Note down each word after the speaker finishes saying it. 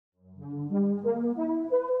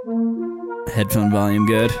Headphone volume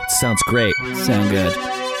good? Sounds great. Sound good.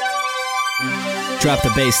 Drop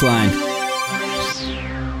the bass line.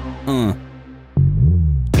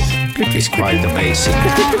 It's quite the basic.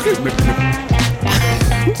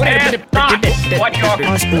 And not what your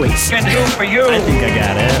Haas Boys. can do for you. I think I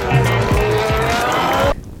got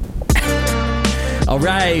it. All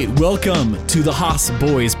right, welcome to the Haas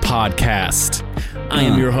Boys podcast. I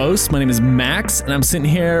am your host. My name is Max, and I'm sitting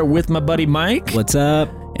here with my buddy Mike. What's up?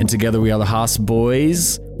 And together we are the Haas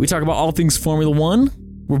Boys. We talk about all things Formula One.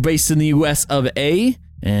 We're based in the US of A,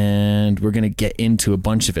 and we're going to get into a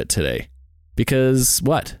bunch of it today. Because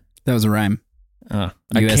what? That was a rhyme. I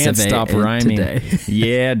can't stop rhyming. Today.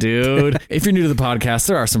 Yeah, dude. If you're new to the podcast,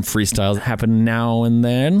 there are some freestyles that happen now and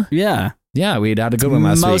then. Yeah. Yeah, we had a good one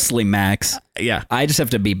last week. Mostly Max. Yeah. I just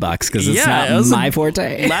have to beatbox because it's Yeah, it not was my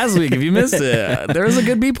forte. Last week, if you missed it, there was a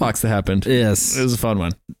good beatbox that happened. Yes. It was a fun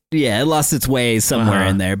one. Yeah, it lost its way somewhere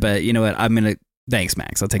in there, but you know what? Thanks,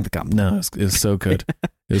 Max. I'll take the compliment. No, it was so good.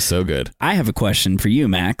 It was so good. I have a question for you,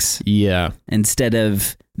 Max. Yeah. Instead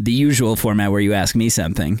of the usual format where you ask me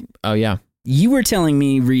something. Oh, yeah. You were telling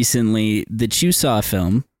me recently that you saw a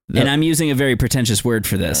film, and I'm using a very pretentious word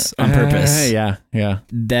for this on purpose, Yeah.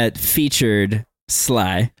 that featured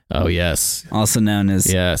Sly, Oh, yes. also known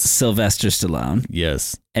as Yes. Sylvester Stallone.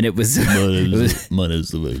 Yes. And it was... Yeah,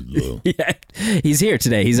 he's here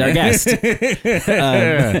today. He's our guest.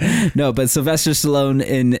 No, but Sylvester Stallone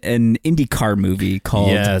in an IndyCar movie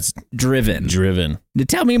called Driven. Now,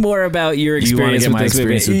 tell me more about your experience with this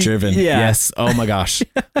movie. With Driven? Yeah. Yes. Oh my gosh.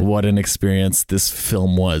 What an experience this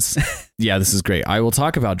film was. Yeah, this is great. I will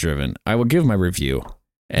talk about Driven. I will give my review,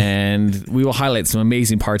 and we will highlight some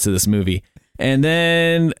amazing parts of this movie. And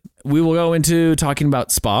then we will go into talking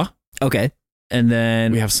about Spa. Okay. And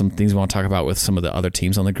then we have some things we want to talk about with some of the other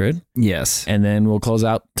teams on the grid. Yes. And then we'll close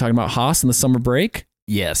out talking about Haas and the summer break.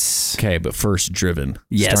 Yes. Okay, but first, Driven,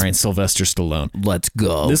 Yes. starring Sylvester Stallone. Let's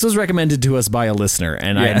go. This was recommended to us by a listener,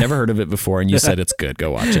 and I had never heard of it before, and you said it's good.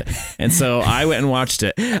 Go watch it. And so I went and watched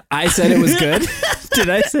it. I said it was good. Did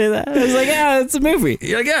I say that? I was like, yeah, it's a movie.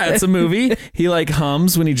 You're like, yeah, it's a movie. He like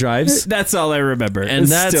hums when he drives. That's all I remember. And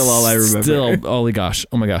that's still all I remember. Still, oh my gosh.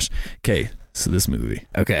 Okay, so this movie.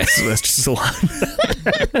 Okay. Sylvester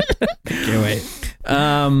Stallone. Can't wait.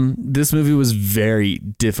 This movie was very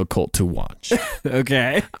difficult to watch.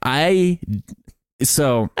 Okay.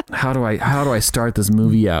 So how do I start this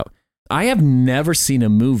movie out? I have never seen a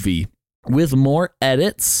movie with more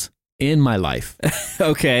edits in my life.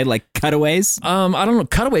 Okay, like cutaways? I don't know,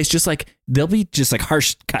 cutaways, just like they'll be Just like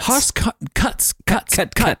harsh cuts.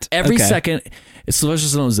 Cut. Every Okay. second.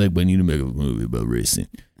 Sylvester Stallone's like, we need to make a movie about racing,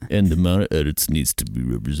 and the amount of edits needs to be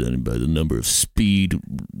represented by the number of speed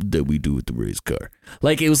that we do with the race car.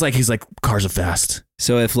 Like, it was like, he's like, cars are fast.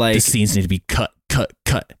 So if like... The scenes need to be cut.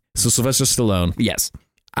 So Sylvester Stallone, Yes.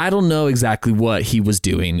 I don't know exactly what he was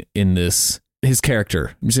doing in this. His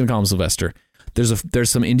character, I'm just gonna call him Sylvester. There's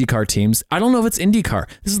some IndyCar teams. I don't know if it's IndyCar.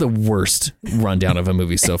 This is the worst rundown of a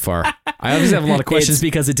movie so far. I obviously have a lot of questions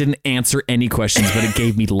because it didn't answer any questions, but it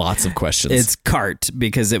gave me lots of questions. It's CART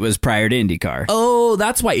because it was prior to IndyCar. Oh,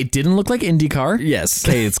 that's why it didn't look like IndyCar? Yes.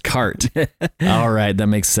 Okay, it's CART. All right, that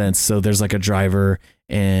makes sense. So there's like a driver,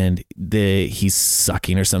 and he's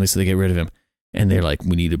sucking or something, so they get rid of him. And they're like,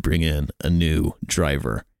 we need to bring in a new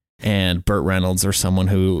driver. And Burt Reynolds, or someone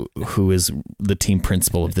who is the team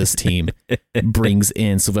principal of this team, brings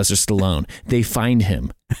in Sylvester Stallone. They find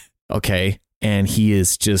him, okay? And he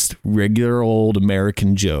is just regular old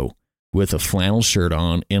American Joe with a flannel shirt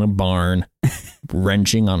on in a barn,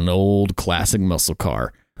 wrenching on an old classic muscle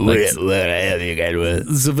car. What have you got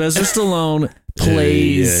with? Sylvester Stallone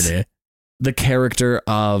plays the character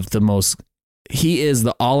of he is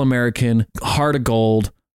the all-American, heart of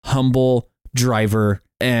gold, humble driver,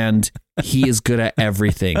 and he is good at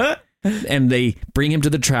everything. And they bring him to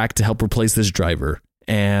the track to help replace this driver.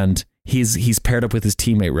 And he's paired up with his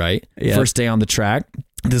teammate, right? Yep. First day on the track.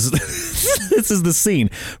 This is the scene.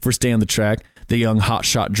 First day on the track, the young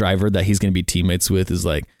hotshot driver that he's going to be teammates with is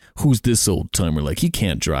like, who's this old timer? Like, he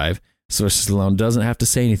can't drive. So Stallone doesn't have to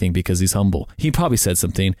say anything because he's humble. He probably said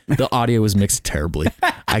something. The audio was mixed terribly.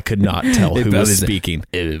 I could not tell who was speaking.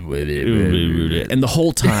 And the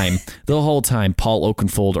whole time, Paul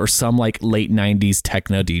Oakenfold or some like late 90s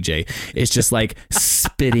techno DJ is just like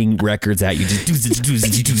spitting records at you.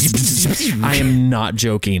 I am not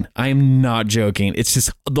joking. It's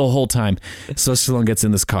just the whole time. So Stallone gets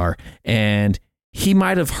in this car and he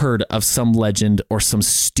might have heard of some legend or some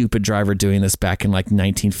stupid driver doing this back in like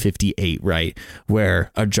 1958, right?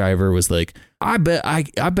 Where a driver was like, I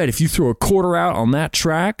bet if you throw a quarter out on that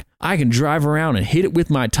track, I can drive around and hit it with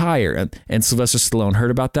my tire. And Sylvester Stallone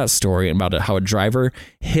heard about that story and about how a driver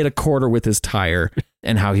hit a quarter with his tire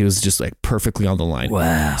and how he was just like perfectly on the line.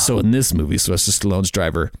 Wow. So in this movie, Sylvester Stallone's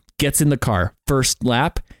driver gets in the car, first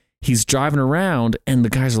lap, he's driving around and the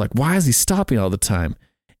guys are like, why is he stopping all the time?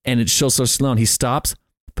 And it shows Sylvester Stallone. He stops,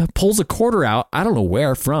 pulls a quarter out, I don't know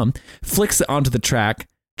where from, flicks it onto the track,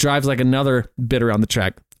 drives like another bit around the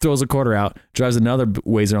track, throws a quarter out, drives another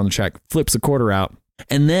ways around the track, flips a quarter out,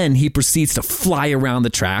 and then he proceeds to fly around the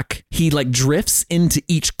track. He like drifts into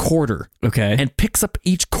each quarter. Okay. And picks up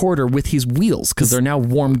each quarter with his wheels because they're now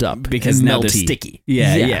warmed up. Because now they're sticky.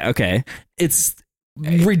 Yeah, okay. It's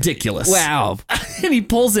ridiculous. Wow. And he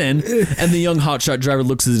pulls in, and the young hotshot driver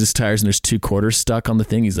looks at his tires, and there's 2 quarters stuck on the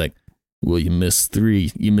thing. He's like, well, you missed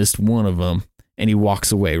 3. You missed one of them. And he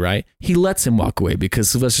walks away, right? He lets him walk away because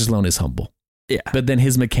Sylvester Stallone is humble. Yeah. But then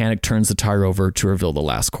his mechanic turns the tire over to reveal the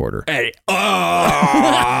last quarter.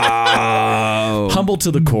 Humble to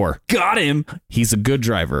the core. Got him. He's a good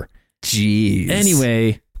driver. Jeez.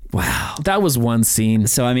 Anyway. Wow. That was one scene.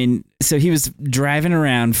 So, I mean, he was driving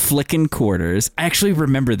around flicking quarters. I actually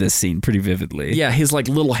remember this scene pretty vividly. Yeah, his like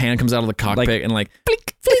little hand comes out of the cockpit and like,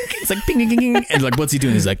 blink, blink. It's like, ping, ping, ping. And like, what's he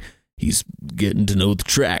doing? He's like, he's getting to know the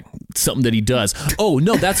track. Something that he does. Oh,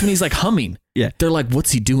 no, that's when he's like humming. Yeah. They're like,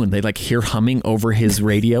 what's he doing? They like hear humming over his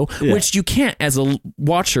radio, which you can't as a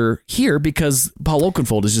watcher hear because Paul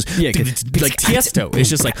Oakenfold is just like Tiesto. It's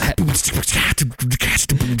just like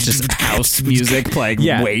just house music playing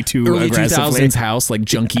way too early aggressively. 2000s house, like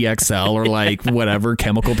Junkie XL or like whatever,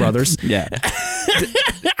 Chemical Brothers. Yeah.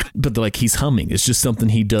 But like he's humming. It's just something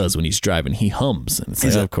he does when he's driving. He hums. And it's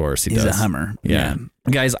like, of course he does. He's a hummer. Yeah.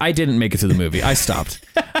 Guys, I didn't make it through the movie. I stopped.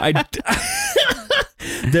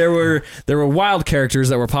 There were wild characters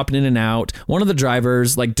that were popping in and out. One of the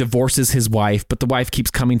drivers like divorces his wife, but the wife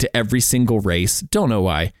keeps coming to every single race. Don't know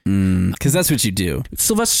why. Because that's what you do.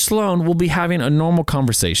 Sylvester Stallone will be having a normal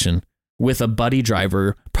conversation with a buddy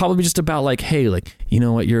driver, probably just about like, hey, like, you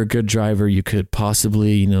know what, you're a good driver. You could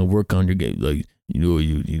possibly, you know, work on your game. Like, you know,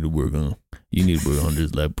 you need to work on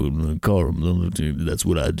this lap in the car. That's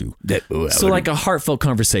what I do. So like a heartfelt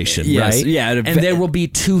conversation, right? Yeah. And there will be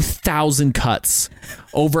 2,000 cuts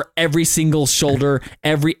over every single shoulder,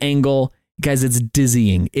 every angle. Guys, it's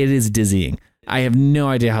dizzying. It is dizzying. I have no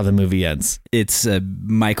idea how the movie ends. It's a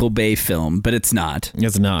Michael Bay film, but it's not.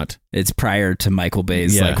 It's not. It's prior to Michael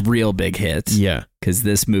Bay's like real big hits. Yeah. Because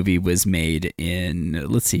this movie was made in,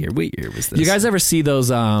 let's see here, what year was this? You guys ever see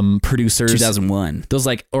those producers? 2001. Those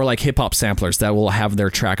like, or like hip hop samplers that will have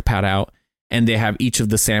their track pad out and they have each of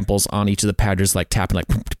the samples on each of the padders like tapping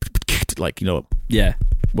like, you know. Yeah.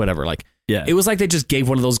 Whatever. Like, yeah. It was like they just gave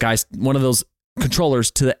one of those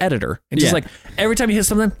controllers to the editor and just like every time you hit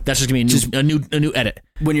something, that's just gonna be a new edit.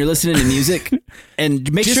 When you're listening to music,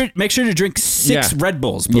 and make sure to drink 6 Red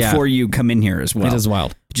Bulls before you come in here as well. It is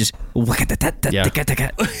wild. Just Do you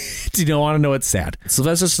want to know what's sad?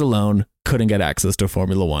 Sylvester Stallone couldn't get access to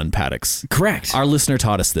Formula One paddocks. Correct. Our listener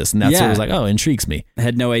taught us this, and that's what it was like. Oh, intrigues me. I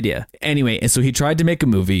had no idea. Anyway, and so he tried to make a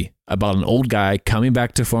movie about an old guy coming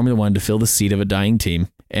back to Formula One to fill the seat of a dying team,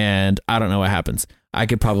 and I don't know what happens. I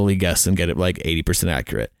could probably guess and get it like 80%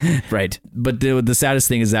 accurate. Right. But the saddest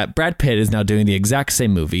thing is that Brad Pitt is now doing the exact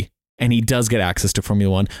same movie, and he does get access to Formula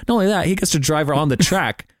One. Not only that, he gets to drive on the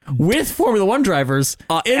track with Formula One drivers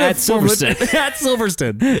at Silverstone. At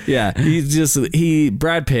Silverstone. Yeah.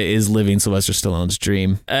 Brad Pitt is living Sylvester Stallone's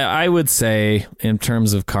dream. I would say, in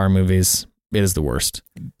terms of car movies, it is the worst.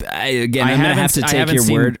 I'm going to have to take your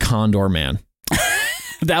word. Condor Man.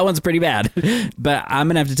 That one's pretty bad, but I'm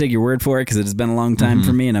going to have to take your word for it because it's been a long time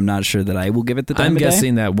for me, and I'm not sure that I will give it the time of day. I'm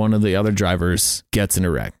guessing that one of the other drivers gets in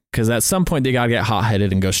a wreck because at some point they got to get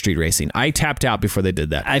hot-headed and go street racing. I tapped out before they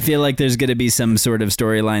did that. I feel like there's going to be some sort of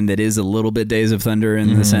storyline that is a little bit Days of Thunder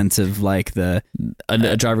in the sense of like a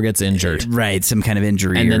driver gets injured. Right, some kind of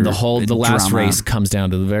injury. And then the last race comes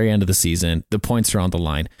down to the very end of the season. The points are on the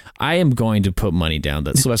line. I am going to put money down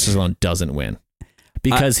that Sylvester Stallone doesn't win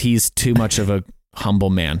because he's too much of a humble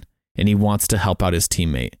man and he wants to help out his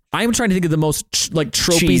teammate. I'm trying to think of the most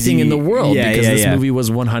tropey thing in the world because this movie was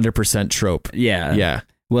 100% trope. Yeah.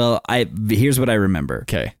 Well, here's what I remember.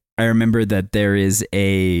 Okay. I remember that there is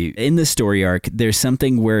in the story arc, there's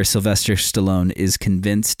something where Sylvester Stallone is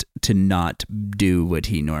convinced to not do what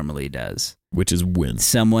he normally does. Which is win.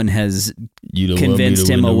 Someone has convinced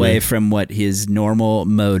him away from what his normal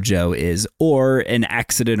mojo is, or an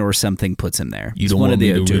accident or something puts him there. You don't want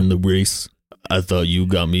me to win the race. I thought you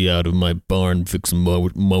got me out of my barn fixing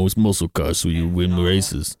muscle cars so you win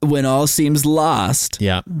races. When all seems lost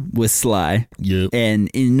Yeah. with Sly, Yep. and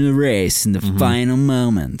in the race, in the final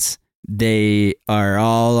moments, they are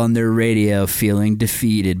all on their radio feeling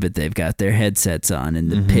defeated, but they've got their headsets on in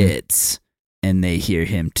the pits, and they hear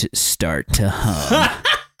him start to hum.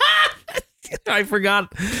 I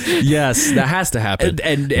forgot. Yes, that has to happen.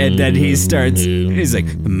 And then he starts, he's like,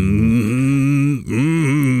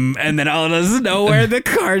 and then all of nowhere, the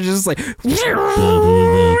car just like, he's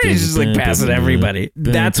just like passing everybody.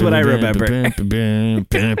 That's what I remember.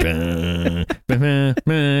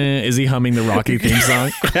 Is he humming the Rocky theme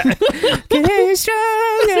song?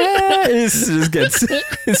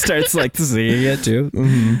 It starts like singing it too.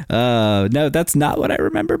 No, that's not what I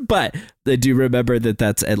remember, but I do remember that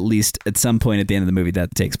that's at least at some point at the end of the movie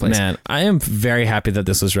that takes place. Man, I am very happy that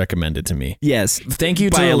this was recommended to me. Yes. Thank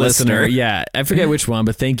you to By a a listener. listener. Yeah, I forget which one,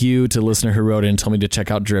 but thank you to a listener who wrote in and told me to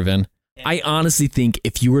check out Driven. I honestly think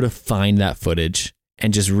if you were to find that footage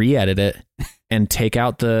and just re-edit it and take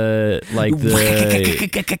out take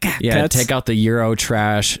out the Euro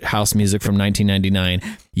trash house music from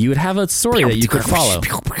 1999, you would have a story that you could follow.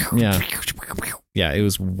 Yeah, it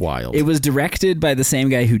was wild. It was directed by the same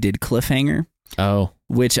guy who did Cliffhanger. Oh,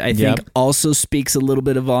 Which I think also speaks a little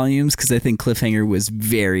bit of volumes, because I think Cliffhanger was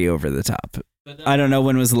very over the top. I don't know,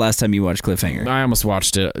 when was the last time you watched Cliffhanger? I almost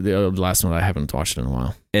watched it. The last one, I haven't watched it in a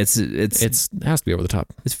while. It has to be over the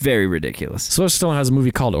top. It's very ridiculous. Sylvester Stallone has a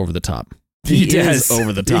movie called Over the Top. He is does.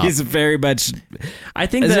 over the top. He's very much. I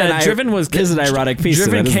think Is that Driven is an ironic piece.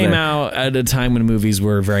 Driven of it, came out at a time when movies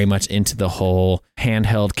were very much into the whole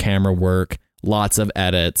handheld camera work, lots of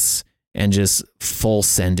edits, and just full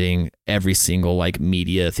sending every single like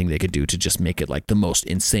media thing they could do to just make it like the most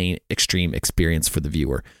insane, extreme experience for the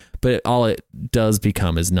viewer. But all it does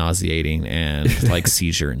become is nauseating and like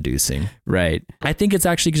seizure inducing. Right. I think it's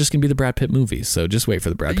actually just gonna be the Brad Pitt movie. So just wait for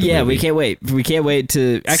the Brad Pitt movie. Yeah, we can't wait. We can't wait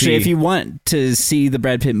to actually, if you want to see the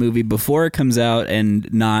Brad Pitt movie before it comes out and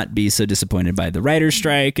not be so disappointed by the writer's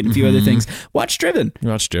strike and a few other things, watch Driven.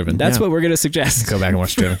 Watch Driven. That's what we're going to suggest. Go back and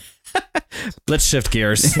watch Driven. Let's shift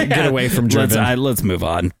gears. Get away from Driven. Let's move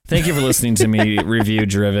on. Thank you for listening to me review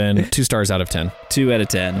Driven. 2 stars out of 10. 2 out of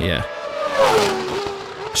 10. Yeah.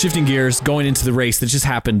 Shifting gears, going into the race that just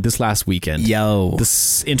happened this last weekend. Yo.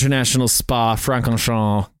 This International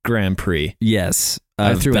Spa-Francorchamps Grand Prix. Yes.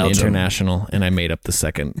 I threw Belgium. in international and I made up the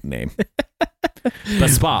second name. But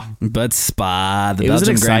Spa. The It was an Belgian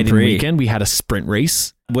Grand exciting Prix, weekend. We had a sprint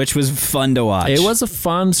race. which was fun to watch. It was a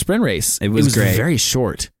fun sprint race. It was great. Very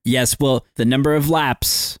short. Yes, well, the number of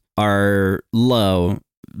laps are low,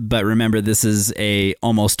 but remember, this is a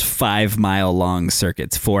almost 5 mile long circuit.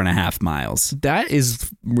 It's 4.5 miles. That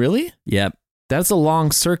is really? Yep. That's a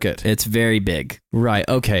long circuit. It's very big. Right.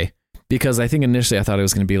 Okay. Because I think initially I thought it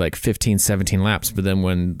was going to be like 15, 17 laps, but then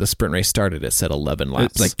when the sprint race started, it said 11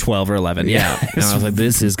 laps. It's like 12 or 11. Yeah. And I was like,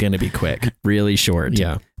 this is going to be quick. Really short.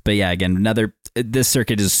 Yeah. But yeah, again, this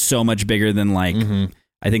circuit is so much bigger than like,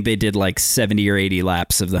 I think they did like 70 or 80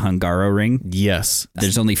 laps of the Hungaroring. Yes.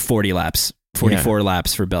 There's only 40 laps, 44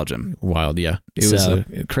 laps for Belgium. Wild. Yeah. It was a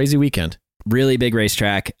crazy weekend. Really big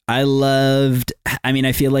racetrack. I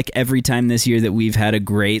feel like every time this year that we've had a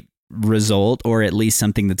great result, or at least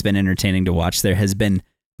something that's been entertaining to watch, there has been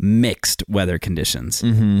mixed weather conditions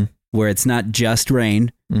where it's not just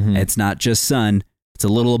rain, it's not just sun, it's a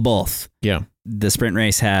little of both. Yeah. The sprint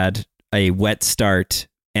race had a wet start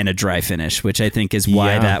and a dry finish, which I think is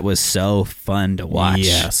why that was so fun to watch.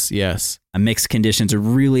 Yes. Mixed conditions are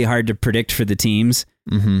really hard to predict for the teams,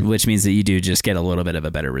 which means that you do just get a little bit of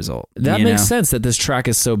a better result. That makes sense that this track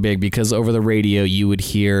is so big, because over the radio, you would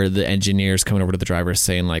hear the engineers coming over to the drivers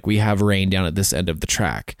saying like, we have rain down at this end of the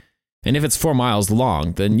track. And if it's 4 miles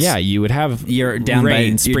long, then you would have you're down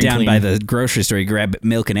rain by the grocery store, you grab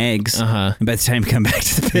milk and eggs, and by the time you come back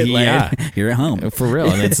to the pit lane, you're at home. For real.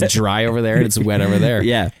 And it's dry over there and it's wet over there.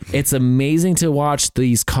 Yeah. It's amazing to watch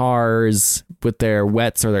these cars with their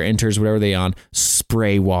wets or their inters, whatever they on,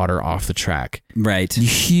 spray water off the track. Right.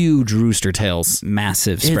 Huge rooster tails.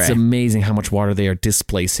 Massive spray. It's amazing how much water they are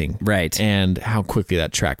displacing. Right. And how quickly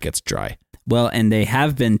that track gets dry. Well, and they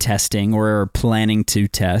have been testing or are planning to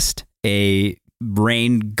test a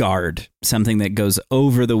rain guard, something that goes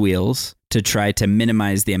over the wheels to try to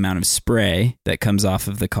minimize the amount of spray that comes off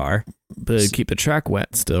of the car. But keep the track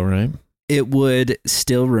wet still, right? It would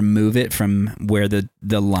still remove it from where the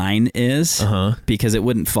line is, because it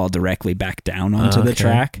wouldn't fall directly back down onto the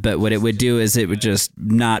track. But what it would do is it would just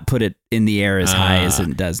not put it in the air as high as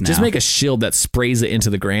it does now. Just make a shield that sprays it into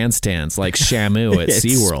the grandstands like Shamu at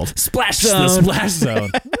SeaWorld. Splash zone. The splash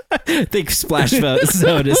zone. I think Splash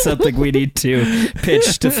Zone is something we need to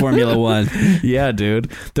pitch to Formula One. Yeah,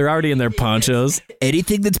 dude. They're already in their ponchos.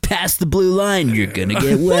 Anything that's past the blue line, you're going to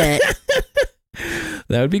get wet.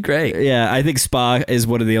 That would be great. Yeah, I think Spa is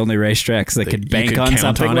one of the only racetracks that could bank on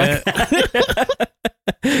something like that.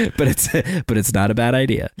 but it's not a bad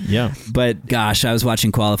idea. Yeah. But gosh, I was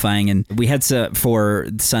watching qualifying, and we had for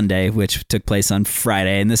Sunday, which took place on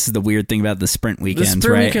Friday. And this is the weird thing about the sprint weekends, The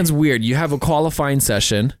sprint right? weekend's weird. You have a qualifying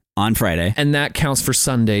session On Friday. and that counts for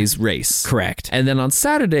Sunday's race. Correct. And then on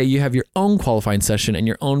Saturday, you have your own qualifying session and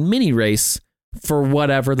your own mini race for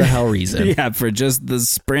whatever the hell reason. Yeah, for just the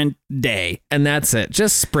sprint day. And that's it.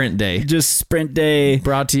 Just sprint day. Just sprint day.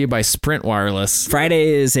 Brought to you by Sprint Wireless.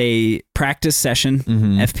 Friday is a practice session,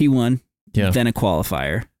 FP1, Yeah. then a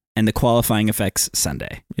qualifier, and the qualifying affects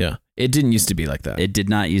Sunday. Yeah. It didn't used to be like that. It did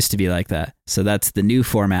not used to be like that. So that's the new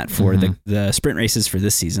format for the sprint races for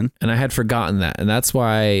this season. And I had forgotten that. And that's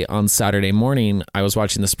why on Saturday morning, I was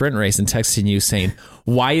watching the sprint race and texting you saying,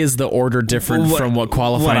 why is the order different from what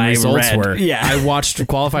qualifying results were? Yeah. I watched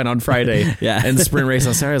qualifying on Friday and the sprint race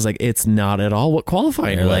on Saturday. I was like, it's not at all what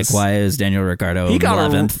qualifying You're was. like, why is Daniel Ricciardo He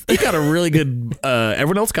got 11th? he got a really good,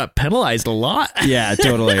 everyone else got penalized a lot. Yeah,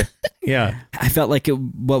 totally. Yeah. I felt like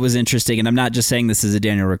what was interesting, and I'm not just saying this as a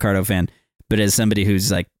Daniel Ricciardo fan, but as somebody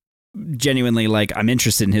who's like genuinely like, I'm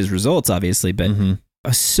interested in his results, obviously, but I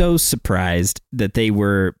was so surprised that they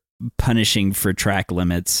were punishing for track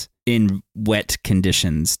limits in wet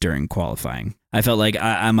conditions during qualifying. I felt like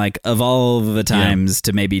I'm like, of all the times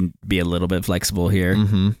to maybe be a little bit flexible here,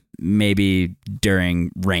 maybe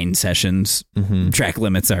during rain sessions, track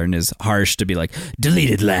limits aren't as harsh to be like,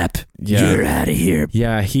 deleted lap, you're out of here.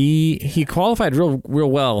 Yeah, he qualified real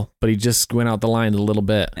well, but he just went out the line a little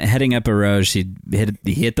bit. Heading up a Rouge, he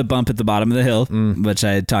hit the bump at the bottom of the hill, which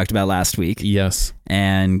I talked about last week. Yes.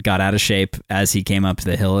 And got out of shape as he came up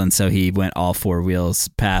the hill, and so he went all four wheels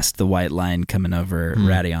past the white line coming over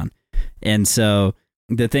Radeon. And so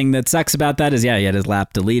the thing that sucks about that is, he had his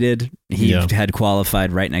lap deleted. He had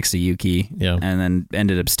qualified right next to Yuki, and then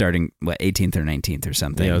ended up starting 18th or 19th or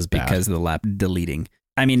something it was because of the lap deleting.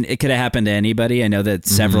 I mean, it could have happened to anybody. I know that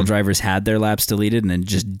several drivers had their laps deleted and it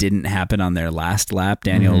just didn't happen on their last lap.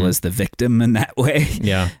 Daniel was the victim in that way.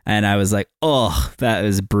 Yeah. And I was like, oh, that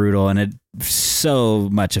was brutal. And it so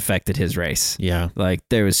much affected his race. Yeah. Like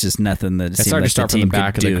there was just nothing that it's hard to start from the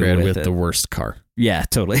back of the grid with the worst car. Yeah,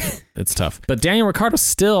 totally. It's tough. But Daniel Ricciardo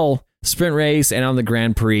still sprint race and on the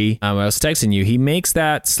Grand Prix. I was texting you. He makes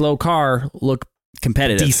that slow car look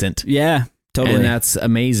competitive. Decent. Yeah, totally. And that's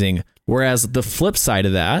amazing. Whereas the flip side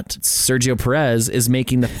of that, Sergio Perez is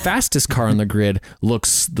making the fastest car on the grid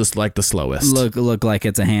looks like the slowest. Look like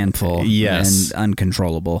it's a handful. Yes. And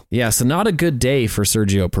uncontrollable. Yeah, so not a good day for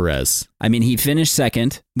Sergio Perez. I mean, he finished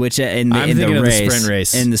second, which in the sprint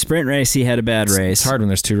race. In the sprint race, he had a bad race. It's hard when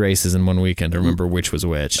there's two races in one weekend to remember which was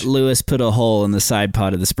which. Lewis put a hole in the side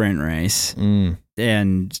pod of the sprint race.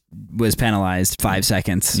 And was penalized 5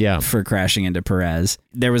 seconds for crashing into Perez.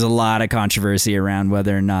 There was a lot of controversy around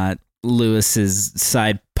whether or not Lewis's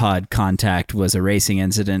side pod contact was a racing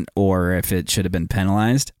incident or if it should have been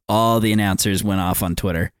penalized. All the announcers went off on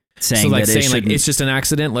Twitter saying it's just an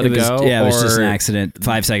accident, let it go. Yeah, it was just an accident.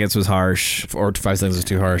 5 seconds was harsh. Or 5 seconds was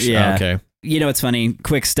too harsh. Yeah. Oh, okay. You know, it's funny.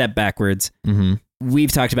 Quick step backwards.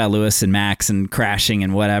 We've talked about Lewis and Max and crashing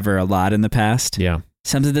and whatever a lot in the past. Yeah.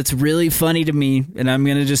 Something that's really funny to me, and I'm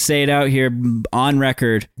going to just say it out here on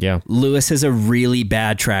record. Yeah. Lewis has a really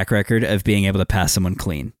bad track record of being able to pass someone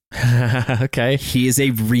clean. Okay. He is a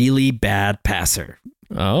really bad passer.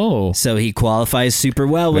 Oh. So he qualifies super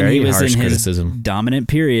well when he was in his dominant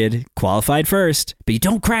period, qualified first, but you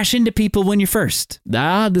don't crash into people when you're first.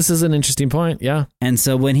 This is an interesting point. Yeah. And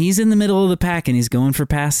so when he's in the middle of the pack and he's going for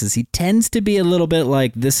passes, he tends to be a little bit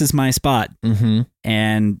like, this is my spot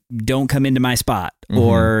and don't come into my spot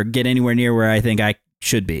or get anywhere near where I think I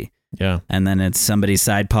should be. Yeah. And then it's somebody's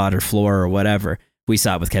side pod or floor or whatever. We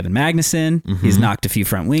saw it with Kevin Magnussen. He's knocked a few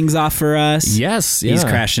front wings off for us. Yes. Yeah. He's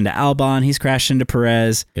crashed into Albon. He's crashed into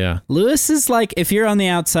Perez. Yeah. Lewis is like, if you're on the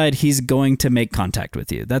outside, he's going to make contact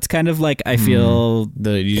with you. That's kind of like, I feel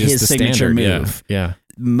his signature move. Yeah.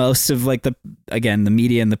 Most of the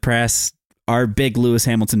media and the press are big Lewis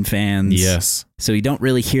Hamilton fans. Yes. So you don't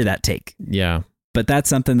really hear that take. Yeah. But that's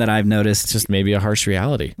something that I've noticed. It's just maybe a harsh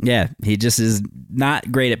reality. Yeah. He just is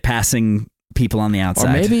not great at passing people on the outside.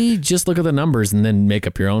 Or maybe just look at the numbers and then make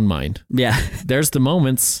up your own mind. Yeah. There's the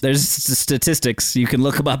moments. There's statistics. You can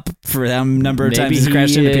look them up for the number of times he's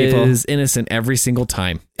crashed into people. He is innocent every single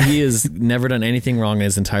time. He has never done anything wrong in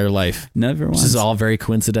his entire life. Never once. This is all very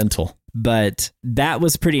coincidental. But that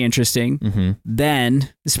was pretty interesting. Then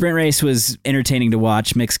the sprint race was entertaining to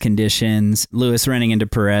watch, mixed conditions. Lewis running into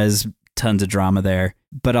Perez, tons of drama there.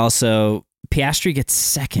 But also Piastri gets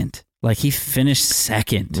second. Like he finished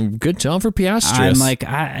second. Good job for Piastri. I'm like,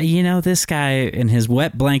 this guy and his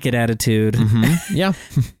wet blanket attitude. Yeah.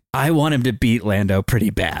 I want him to beat Lando pretty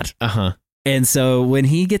bad. And so when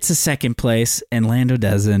he gets a second place and Lando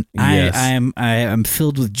doesn't, Yes. I am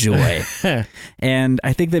filled with joy. And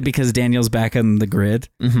I think that because Daniel's back on the grid,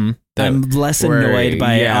 I'm less annoyed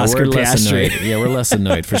by Oscar Piastri. We're less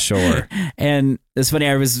annoyed for sure. And it's funny,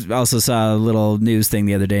 I also saw a little news thing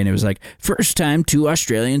the other day, and it was like, first time 2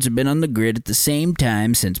 Australians have been on the grid at the same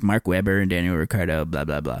time since Mark Webber and Daniel Ricciardo, blah,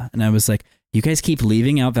 blah, blah. And I was like, you guys keep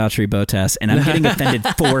leaving out Valtteri Bottas, and I'm getting offended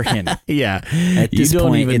for him. Yeah. At this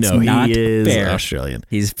point, it's not he is fair. Australian.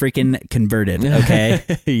 He's freaking converted, okay?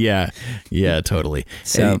 Yeah, totally.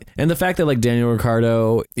 So, and the fact that like Daniel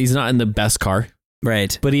Ricciardo, he's not in the best car,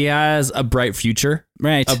 right. but he has a bright future,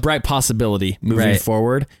 Right. a bright possibility moving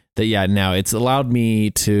forward. That now it's allowed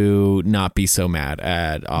me to not be so mad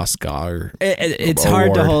at Oscar. It's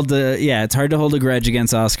hard to hold it's hard to hold a grudge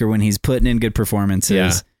against Oscar when he's putting in good performances.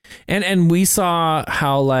 Yeah. And we saw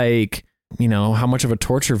how how much of a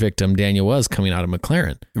torture victim Daniel was coming out of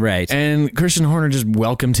McLaren. Right. And Christian Horner just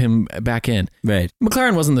welcomed him back in. Right.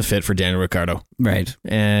 McLaren wasn't the fit for Daniel Ricciardo. Right.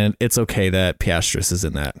 And it's okay that Piastri is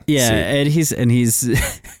in that. Yeah, seat. and he's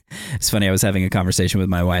it's funny, I was having a conversation with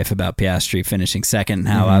my wife about Piastri finishing second and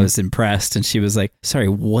how I was impressed, and she was like, "Sorry,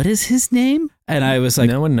 what is his name?" And I was like,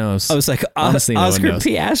 no one knows. I was like, Honestly, Oscar no one knows.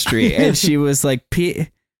 Piastri. And she was like,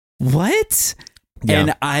 what? Yeah.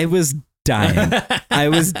 And I was dying.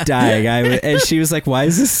 And she was like, why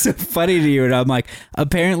is this so funny to you? And I'm like,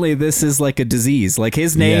 apparently this is like a disease. Like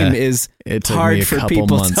his name is it took hard me a for couple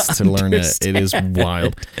people months to learn it. It is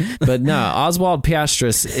wild. But no, Oswald Piastri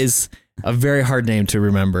is a very hard name to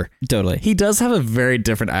remember. Totally. He does have a very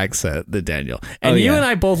different accent than Daniel. And you and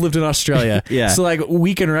I both lived in Australia. Yeah. So like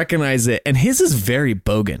we can recognize it. And his is very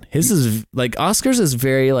bogan. His is like Oscar's is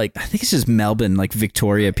very like, I think it's just Melbourne, like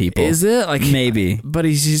Victoria people. is it? Like maybe. But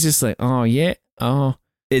he's just like, oh yeah. Oh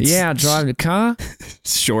It's yeah, I drive the car.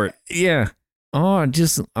 short. Yeah. Oh,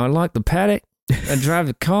 I like the paddock. I drive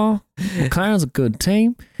the car. McLaren's a good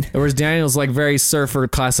team. Whereas Daniel's like very surfer,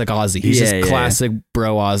 classic Aussie. He's just classic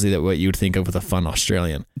bro Aussie, that what you would think of with a fun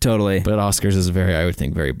Australian. Totally. But Oscar's is I would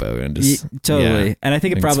think very bogan. Totally. Yeah, and I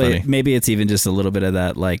think it's maybe it's even just a little bit of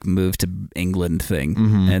that like move to England thing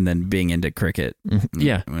and then being into cricket.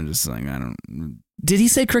 Yeah. I'm just like, I don't. Did he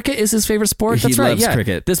say cricket is his favorite sport? That's He right. loves Yeah.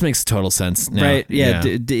 cricket. This makes total sense now. Right. Yeah.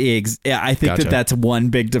 I think Gotcha. that's one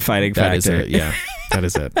big defining That is factor. it. Yeah. That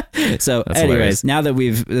is it. So That's anyways, hilarious. now that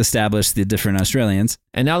we've established the different Australians.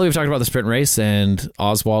 And now that we've talked about the sprint race and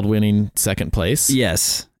Oswald winning second place.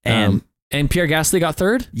 Yes. And Pierre Gasly got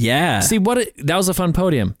third. Yeah. See that was a fun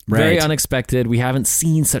podium. Very Right. unexpected. We haven't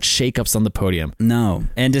seen such shakeups on the podium. No.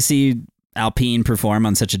 And to see Alpine perform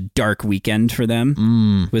on such a dark weekend for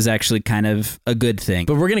them was actually kind of a good thing.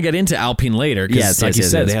 But we're going to get into Alpine later because like you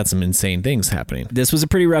said, they had some insane things happening. This was a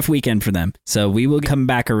pretty rough weekend for them. So we will come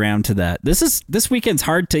back around to that. This weekend's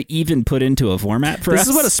hard to even put into a format for us. This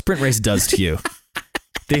is what a sprint race does to you.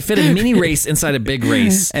 They fit a mini race inside a big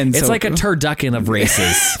race. And it's so- like a turducken of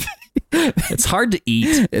races. It's hard to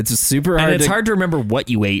eat. It's super hard. And it's hard to remember what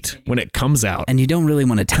you ate when it comes out. And you don't really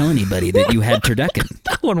want to tell anybody that you had turducken.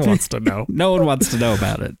 No one wants to know. No one wants to know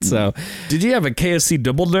about it. So, Did you have a KFC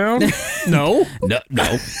double down? No.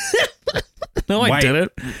 no. No, I Why?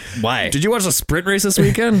 didn't. Why? Did you watch the sprint race this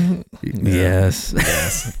weekend? Yes.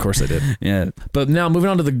 Yes, of course I did. Yeah. But now moving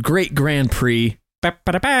on to the Great Grand Prix.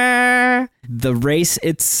 The race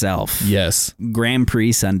itself. Yes. Grand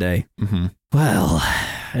Prix Sunday. Well,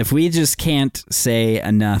 if we just can't say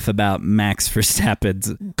enough about Max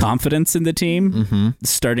Verstappen's confidence in the team,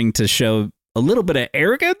 starting to show a little bit of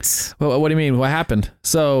arrogance. Well, what do you mean? What happened?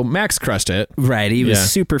 So Max crushed it. Right. He was Yeah.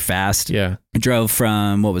 super fast. Yeah. Drove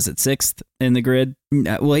from, what was it, 6th in the grid?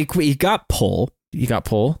 Well, he got pole, He got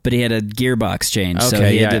pole. but he had a gearbox change. Okay. So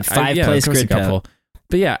he yeah. had a 5-place of course he grid got cut. pole.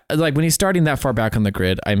 But yeah, like when he's starting that far back on the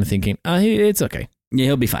grid, I'm thinking, it's okay. Yeah,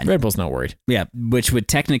 he'll be fine. Red Bull's not worried. Yeah, which would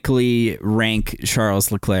technically rank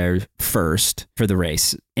Charles Leclerc first for the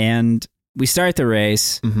race. And we start the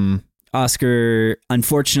race. Oscar,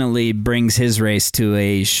 unfortunately, brings his race to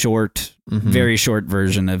a short, very short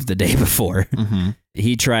version of the day before.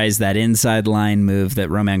 He tries that inside line move that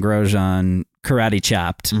Romain Grosjean karate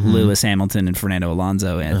chopped Lewis Hamilton and Fernando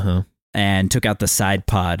Alonso in, and took out the side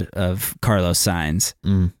pod of Carlos Sainz,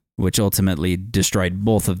 which ultimately destroyed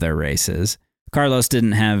both of their races. Carlos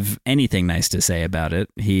didn't have anything nice to say about it.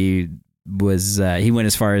 He was he went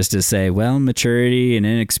as far as to say, well, maturity and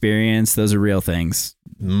inexperience, those are real things.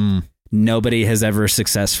 Nobody has ever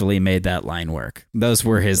successfully made that line work. Those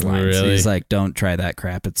were his lines. Really? He's like, don't try that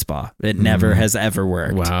crap at Spa. It never has ever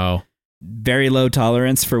worked. Wow. Very low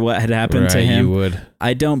tolerance for what had happened to him. You would.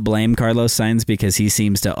 I don't blame Carlos Sainz because he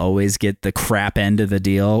seems to always get the crap end of the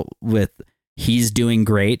deal with he's doing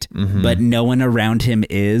great, but no one around him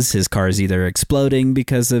is. His car's either exploding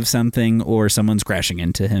because of something or someone's crashing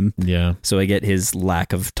into him. Yeah. So I get his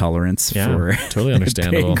lack of tolerance for totally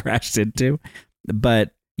understandable. being crashed into.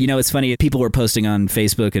 But you know, it's funny. People were posting on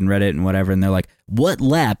Facebook and Reddit and whatever, and they're like, what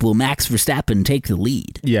lap will Max Verstappen take the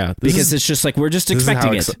lead? Yeah. Because it's just like, we're just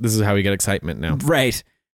expecting it. This is how we get excitement now. Right.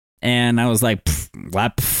 And I was like,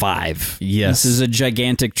 lap 5. Yes. This is a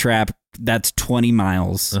gigantic trap. That's 20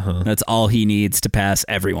 miles. That's all he needs to pass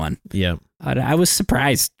everyone. Yeah. I was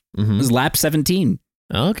surprised. It was lap 17.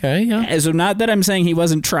 Okay, yeah. So not that I'm saying he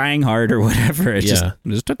wasn't trying hard or whatever. It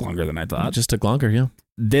just took longer than I thought. It just took longer, yeah.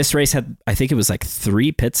 This race had, I think it was like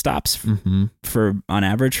 3 pit stops for on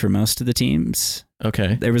average for most of the teams.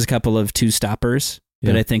 Okay. There was a couple of 2 stoppers,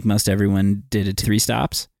 but I think most everyone did it 3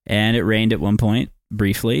 stops. And it rained at one point,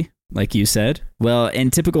 briefly, like you said. Well,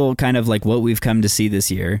 in typical kind of like what we've come to see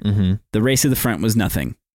this year, the race of the front was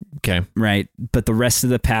nothing. Okay. Right. But the rest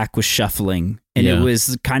of the pack was shuffling. And it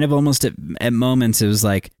was kind of almost at moments, it was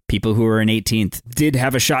like people who were in 18th did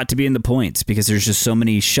have a shot to be in the points because there's just so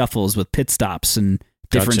many shuffles with pit stops and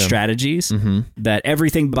different strategies that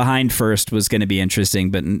everything behind first was going to be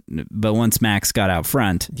interesting. But once Max got out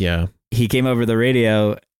front, he came over the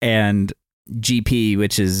radio and GP,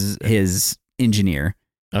 which is his engineer,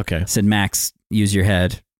 said, Max, use your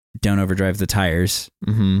head. Don't overdrive the tires.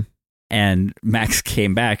 And Max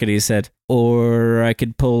came back and he said, or I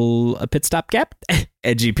could pull a pit stop gap.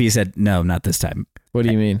 And GP said, no, not this time. What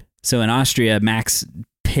do you mean? So in Austria, Max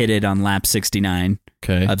pitted on lap 69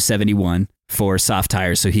 of 71 for soft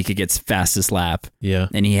tires so he could get fastest lap. Yeah.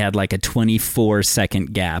 And he had like a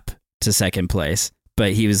 24-second gap to second place.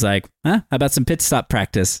 But he was like, how about some pit stop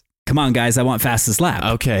practice? Come on, guys, I want fastest lap.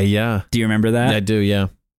 Okay, yeah. Do you remember that? I do, yeah.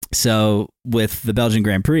 So with the Belgian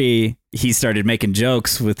Grand Prix, he started making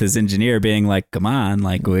jokes with his engineer being like, come on,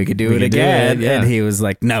 like we could do it again. And he was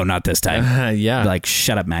like, no, not this time. Like,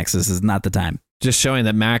 shut up, Max. This is not the time. Just showing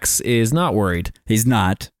that Max is not worried. He's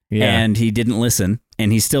not. Yeah. And he didn't listen.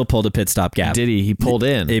 And he still pulled a pit stop gap. Did he? He pulled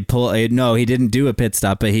in. No, he didn't do a pit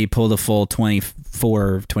stop, but he pulled a full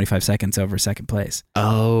 25 seconds over second place.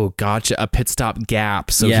 Oh, gotcha. A pit stop gap.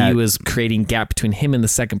 So he was creating gap between him and the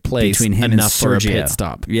second place. Between him enough and Sergio. for a pit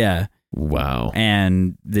stop. Yeah. Wow.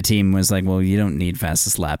 And the team was like, well, you don't need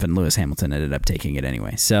fastest lap. And Lewis Hamilton ended up taking it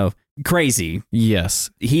anyway. So crazy. Yes.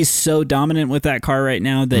 He's so dominant with that car right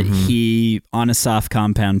now that he, on a soft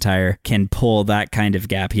compound tire, can pull that kind of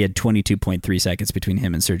gap. He had 22.3 seconds between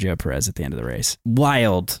him and Sergio Perez at the end of the race.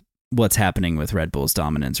 Wild what's happening with Red Bull's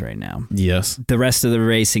dominance right now. Yes. The rest of the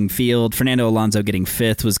racing field, Fernando Alonso getting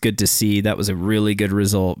 5th was good to see. That was a really good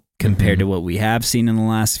result compared to what we have seen in the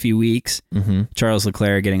last few weeks. Charles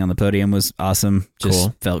Leclerc getting on the podium was awesome.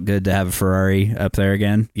 Just felt good to have a Ferrari up there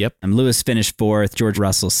again. Yep. Lewis finished 4th, George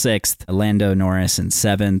Russell 6th, Lando Norris in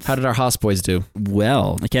 7th. How did our Haas boys do?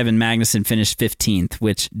 Well, Kevin Magnussen finished 15th,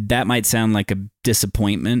 which that might sound like a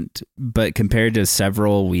disappointment, but compared to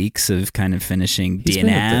several weeks of kind of finishing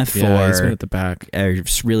DNF he's been at the back,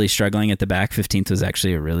 really struggling at the back, 15th was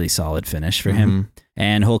actually a really solid finish for him.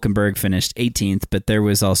 And Hülkenberg finished 18th, but there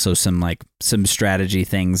was also some strategy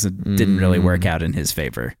things that didn't really work out in his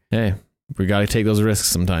favor. Hey, we got to take those risks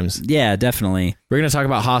sometimes. Yeah, definitely. We're going to talk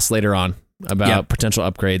about Haas later on, about potential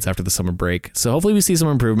upgrades after the summer break. So hopefully we see some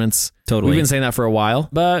improvements. Totally. We've been saying that for a while,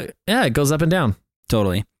 but yeah, it goes up and down.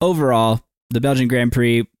 Totally. Overall, the Belgian Grand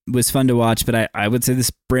Prix was fun to watch, but I would say the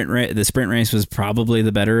sprint race was probably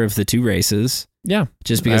the better of the 2 races. Yeah.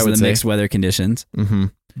 Just because of the mixed weather conditions.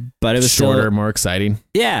 But it was shorter, still, more exciting.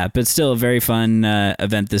 Yeah, but still a very fun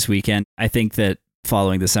event this weekend. I think that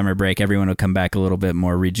following the summer break, everyone will come back a little bit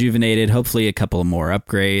more rejuvenated. Hopefully a couple more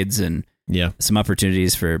upgrades and some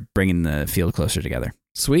opportunities for bringing the field closer together.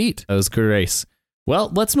 Sweet. That was a good race. Well,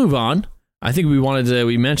 let's move on. I think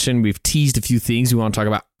we've teased a few things. We want to talk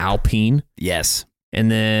about Alpine. Yes. And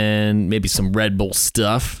then maybe some Red Bull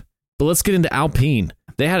stuff. But let's get into Alpine.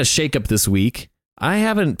 They had a shakeup this week. I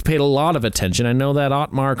haven't paid a lot of attention. I know that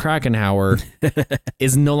Otmar Krakauer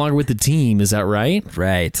is no longer with the team. Is that right?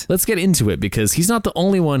 Right. Let's get into it because he's not the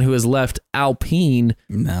only one who has left Alpine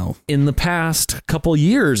in the past couple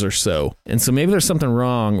years or so. And so maybe there's something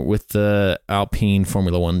wrong with the Alpine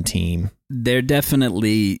Formula One team. There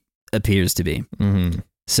definitely appears to be.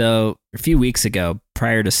 So a few weeks ago,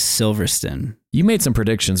 prior to Silverstone, You made some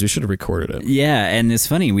predictions. We should have recorded it. Yeah, and it's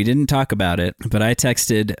funny, we didn't talk about it, but I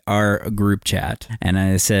texted our group chat and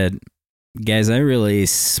I said, guys, I really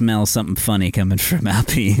smell something funny coming from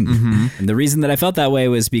Alpine. Mm-hmm. And the reason that I felt that way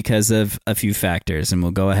was because of a few factors, and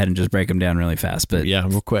we'll go ahead and just break them down really fast. But yeah,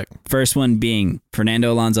 real quick. First one being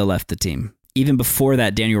Fernando Alonso left the team. Even before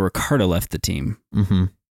that, Daniel Ricciardo left the team. Mm-hmm.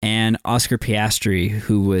 And Oscar Piastri,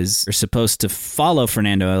 who was supposed to follow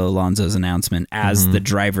Fernando Alonso's announcement as the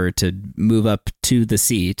driver to move up to the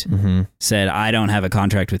seat, said, I don't have a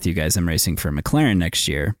contract with you guys. I'm racing for McLaren next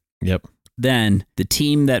year. Yep. Then the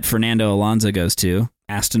team that Fernando Alonso goes to,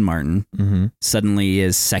 Aston Martin, suddenly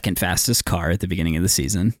is second fastest car at the beginning of the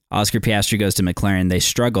season. Oscar Piastri goes to McLaren. They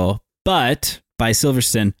struggle, but by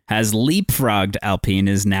Silverstone has leapfrogged Alpine,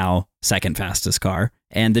 is now second fastest car.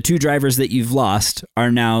 And the two drivers that you've lost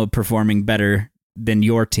are now performing better than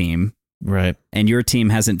your team. Right. And your team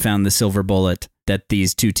hasn't found the silver bullet that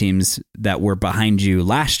these two teams that were behind you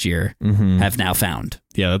last year have now found.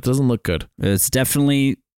 Yeah, that doesn't look good. It's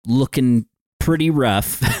definitely looking pretty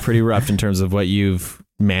rough. Pretty rough in terms of what you've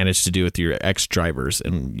managed to do with your ex-drivers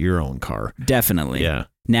and your own car. Definitely. Yeah.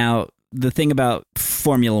 Now, the thing about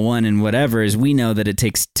Formula One and whatever is we know that it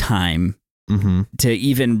takes time to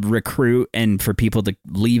even recruit and for people to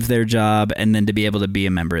leave their job and then to be able to be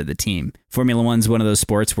a member of the team. Formula One's one of those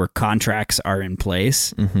sports where contracts are in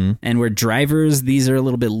place and where drivers, these are a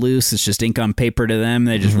little bit loose. It's just ink on paper to them.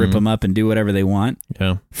 They just rip them up and do whatever they want.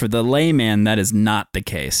 Yeah. For the layman, that is not the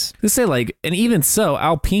case. They say and even so,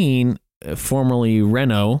 Alpine, formerly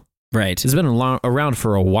Renault, right, has been around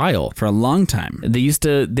for a while. For a long time.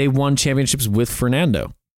 They won championships with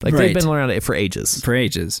Fernando. They've been around it for ages. For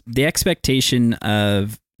ages. The expectation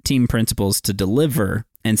of team principals to deliver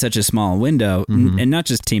in such a small window, and not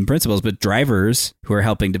just team principals, but drivers who are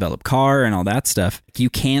helping develop car and all that stuff, you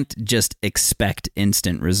can't just expect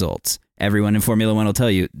instant results. Everyone in Formula One will tell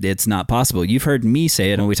you it's not possible. You've heard me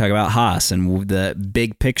say it when we talk about Haas and the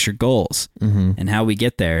big picture goals and how we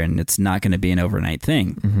get there, and it's not going to be an overnight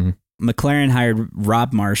thing. McLaren hired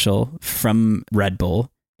Rob Marshall from Red Bull,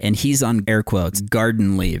 and he's on air quotes,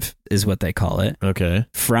 garden leave is what they call it. Okay.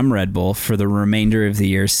 From Red Bull for the remainder of the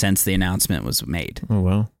year since the announcement was made. Oh,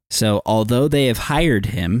 wow. So although they have hired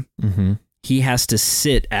him, he has to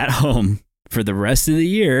sit at home for the rest of the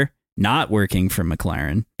year, not working for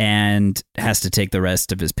McLaren, and has to take the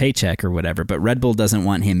rest of his paycheck or whatever. But Red Bull doesn't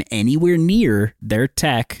want him anywhere near their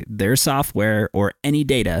tech, their software, or any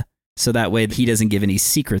data. So that way he doesn't give any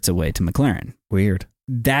secrets away to McLaren. Weird.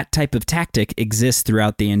 That type of tactic exists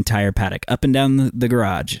throughout the entire paddock, up and down the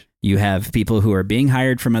garage. You have people who are being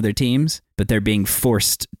hired from other teams, but they're being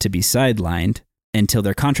forced to be sidelined until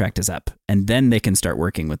their contract is up, and then they can start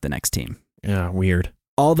working with the next team. Yeah, weird.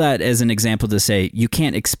 All that as an example to say you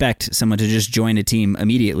can't expect someone to just join a team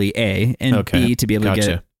immediately, A, and B, to be able to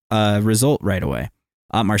get a result right away.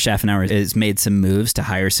 Otmar Schaffenauer has made some moves to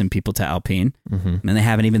hire some people to Alpine, and they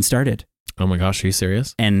haven't even started. Oh my gosh, are you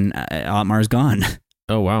serious? And Otmar's gone.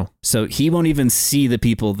 Oh, wow. So he won't even see the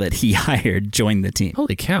people that he hired join the team.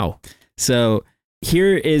 Holy cow. So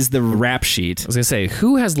here is the rap sheet. I was going to say,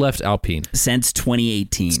 who has left Alpine? Since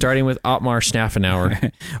 2018. Starting with Otmar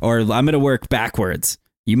Schaffenauer. Or I'm going to work backwards.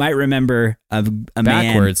 You might remember a backwards,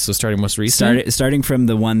 man. So starting most recent? Starting from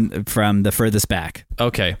the one from the furthest back.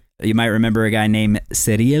 Okay. You might remember a guy named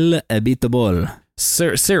Cyril Abiteboul.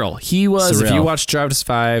 Cyril. He was, if you watch Drive to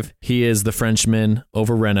 5, he is the Frenchman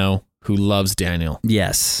over Renault who loves Daniel.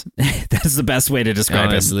 Yes. That's the best way to describe him.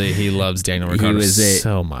 Honestly, he loves Daniel Ricciardo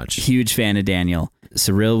so much. Huge fan of Daniel.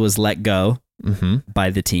 Cyril was let go by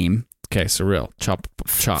the team. Okay, Cyril. Chopped.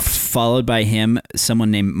 Followed by him, someone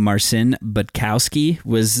named Marcin Budkowski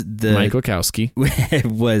was Mike Wachowski.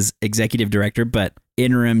 was executive director, but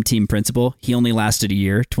interim team principal. He only lasted a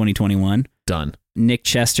year, 2021. Done. Nick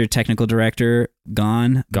Chester, technical director,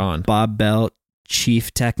 gone. Bob Belt,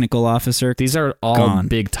 chief technical officer. These are all gone.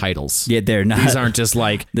 Big titles. Yeah, they're not. These aren't just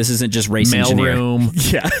like this isn't just race engineer.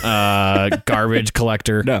 Mailroom, garbage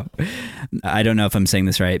collector. No, I don't know if I'm saying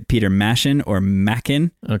this right. Peter Machin or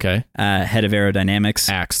Mackin. Okay. Head of aerodynamics.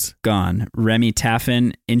 Axed. Gone. Remy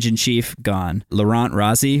Taffin, engine chief. Gone. Laurent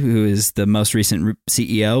Rossi, who is the most recent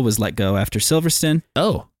CEO, was let go after Silverstone.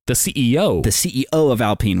 Oh. The CEO. The CEO of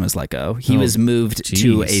Alpine was let go. He was moved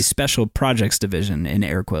to a special projects division, in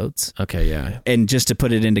air quotes. Okay, yeah. And just to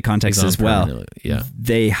put it into context as well,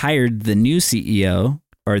 they hired the new CEO,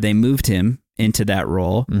 or they moved him into that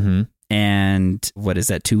role. And what is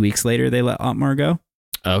that, 2 weeks later, they let Otmar go?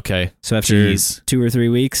 Okay. So after 2 or 3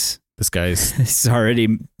 weeks, This guy's He's already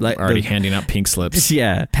handing out pink slips.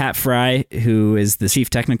 Yeah. Pat Fry, who is the chief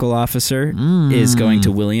technical officer, is going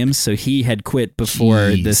to Williams. So he had quit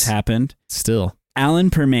before this happened. Still. Alan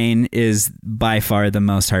Permain is by far the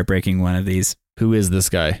most heartbreaking one of these. Who is this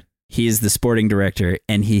guy? He is the sporting director,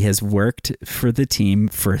 and he has worked for the team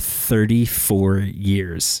for 34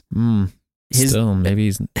 years. Still,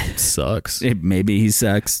 maybe he sucks. Maybe he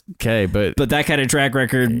sucks. Okay, but that kind of track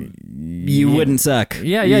record, you wouldn't suck.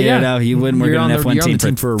 Yeah. You know, you wouldn't work on an F1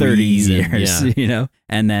 team for 30 years. Yeah. You know,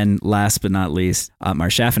 and then last but not least, Otmar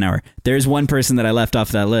Schaffenauer. There's one person that I left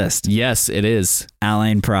off that list. Yes, it is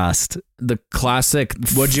Alain Prost, the classic.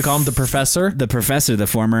 What'd you call him? The professor. The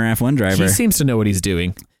former F1 driver. He seems to know what he's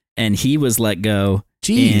doing, and he was let go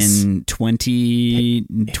in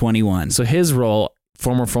 2021. So his role,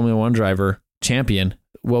 former Formula One driver, champion.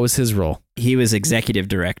 What was his role? He was executive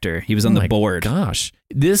director. He was on the board. Gosh,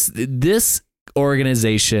 this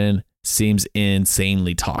organization seems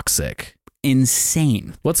insanely toxic.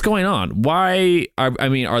 Insane. What's going on? Why?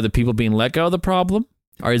 Are the people being let go the problem?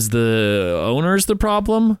 Is the owners the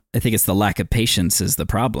problem? I think it's the lack of patience is the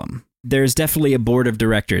problem. There's definitely a board of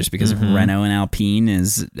directors because Renault and Alpine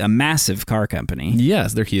is a massive car company.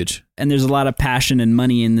 Yes, they're huge. And there's a lot of passion and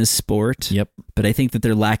money in this sport. Yep. But I think that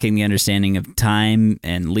they're lacking the understanding of time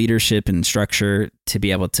and leadership and structure to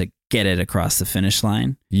be able to get it across the finish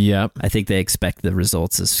line. Yep. I think they expect the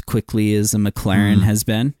results as quickly as a McLaren has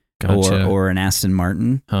been. Gotcha. Or an Aston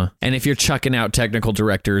Martin. Huh. And if you're chucking out technical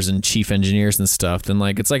directors and chief engineers and stuff, then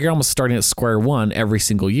it's like you're almost starting at square one every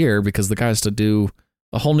single year because the guy has to do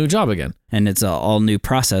a whole new job again. And it's an all new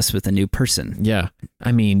process with a new person. Yeah.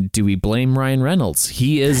 I mean, do we blame Ryan Reynolds?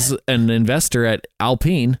 He is an investor at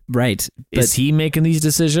Alpine. Right. Is he making these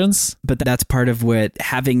decisions? But that's part of what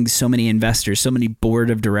having so many investors, so many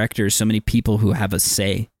board of directors, so many people who have a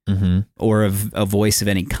say or a voice of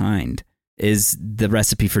any kind is the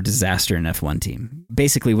recipe for disaster in F1 team.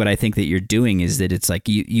 Basically, what I think that you're doing is that it's like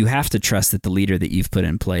you have to trust that the leader that you've put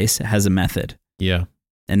in place has a method. Yeah.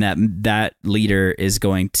 And that leader is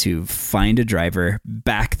going to find a driver,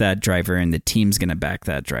 back that driver, and the team's going to back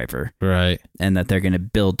that driver. Right. And that they're going to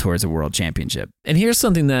build towards a world championship. And here's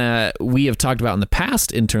something that we have talked about in the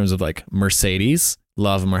past in terms of Mercedes,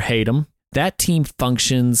 love them or hate them. That team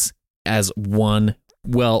functions as one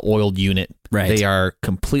well-oiled unit. Right. They are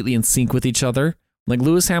completely in sync with each other. Like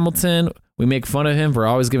Lewis Hamilton, we make fun of him for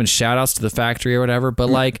always giving shout outs to the factory or whatever,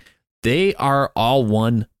 but they are all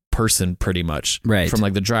one person pretty much. Right. From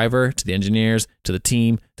the driver to the engineers to the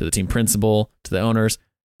team principal to the owners.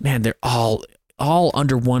 Man, they're all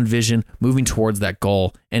under one vision moving towards that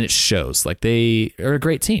goal, and it shows. They are a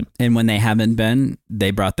great team. And when they haven't been,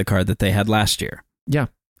 they brought the car that they had last year. Yeah.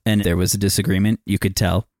 And there was a disagreement, you could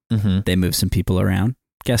tell. They moved some people around.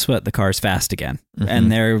 Guess what? The car's fast again.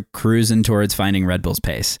 And they're cruising towards finding Red Bull's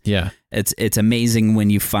pace. Yeah. It's amazing when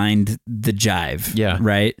you find the jive. Yeah.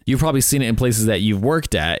 Right? You've probably seen it in places that you've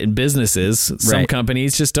worked at, in businesses. Some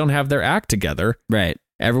companies just don't have their act together. Right.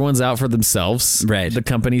 Everyone's out for themselves. Right. The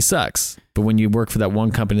company sucks. But when you work for that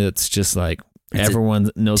one company that's just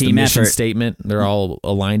everyone knows the mission statement, they're all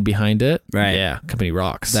aligned behind it. Right. Yeah. Company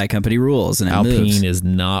rocks. That company rules and it Alpine moves. is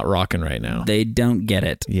not rocking right now. They don't get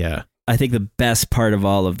it. Yeah. I think the best part of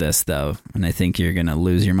all of this, though, and I think you're going to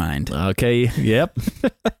lose your mind. Okay. Yep.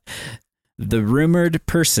 The rumored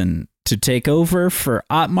person to take over for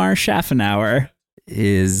Otmar Schaffenauer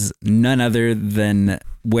is none other than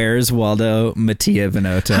Where's Waldo Mattia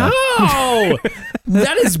Binotto. How?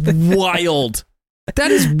 That is wild.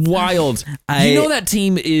 That is wild. You know that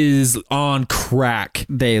team is on crack.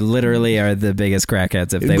 They literally are the biggest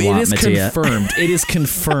crackheads if they want Mattia. It is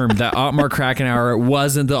confirmed that Otmar Krakauer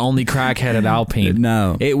wasn't the only crackhead at Alpine.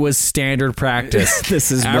 No. It was standard practice.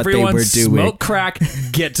 This is Everyone what they were doing. Smoke crack,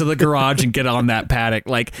 get to the garage and get on that paddock.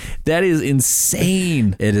 That is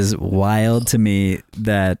insane. It is wild to me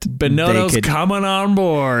that Binotto's coming on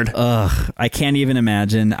board. Ugh, I can't even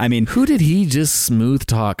imagine. I mean, who did he just smooth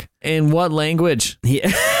talk? In what language?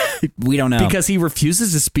 We don't know. Because he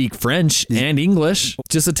refuses to speak French and English,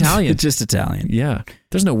 just Italian. Just Italian. Yeah.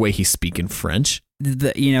 There's no way he's speaking French.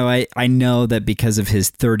 I know that because of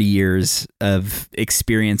his 30 years of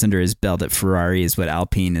experience under his belt at Ferrari is what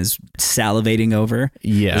Alpine is salivating over.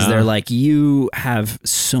 Yeah. Is they're you have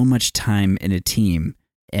so much time in a team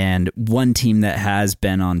and one team that has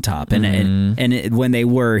been on top. And when they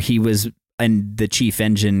were, he was the chief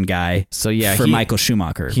engine guy for Michael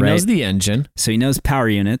Schumacher. He knows the engine. So he knows power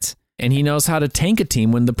units. And he knows how to tank a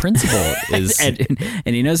team when the principal is... and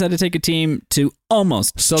he knows how to take a team to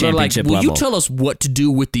almost championship will level. You tell us what to do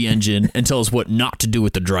with the engine and tell us what not to do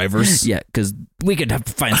with the drivers? Yeah, because we could have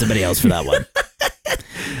to find somebody else for that one.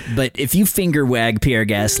 But if you finger wag Pierre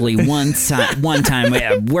Gasly one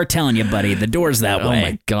time, we're telling you, buddy, the door's that way. Oh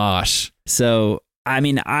my gosh. So, I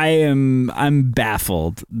mean, I'm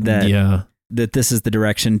baffled that this is the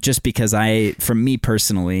direction, just because from me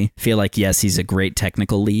personally, feel like, yes, he's a great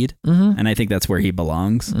technical lead, and I think that's where he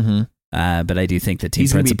belongs. But I do think the team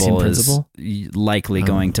principal is likely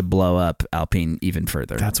going to blow up Alpine even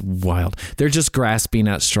further. That's wild. They're just grasping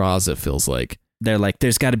at straws, it feels like. They're like,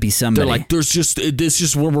 there's got to be somebody. They're like,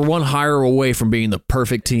 we're one hire away from being the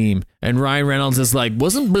perfect team. And Ryan Reynolds is like,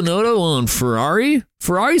 wasn't Binotto on Ferrari?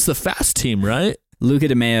 Ferrari's the fast team, right? Luca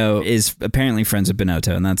De Meo is apparently friends with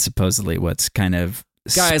Binotto, and that's supposedly what's kind of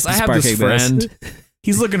Guys, I have this friend.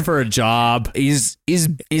 He's looking for a job. He's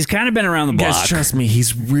kind of been around the block. Guys, trust me,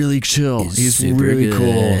 he's really chill. He's really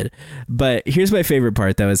cool. But here's my favorite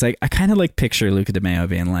part, though, is like, I kind of like picture Luca De Meo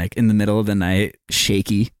being like in the middle of the night,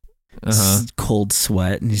 shaky, cold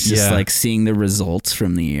sweat, and he's just like seeing the results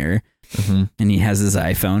from the year. And he has his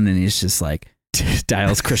iPhone, and he's just like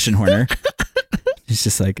dials Christian Horner. He's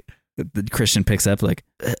just like, the Christian picks up like,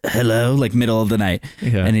 hello, like middle of the night.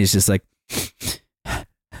 And he's just like,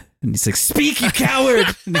 and he's like, speak, you coward.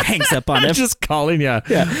 And he hangs up on him. Just calling, yeah.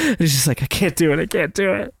 And he's just like, I can't do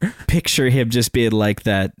it. Picture him just being like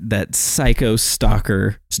that psycho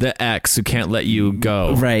stalker. The ex who can't let you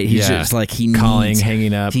go. Right. He's just like,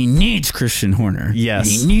 hanging up. He needs Christian Horner. Yes.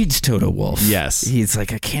 He needs Toto Wolff. Yes. He's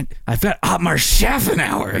like, I've got Otmar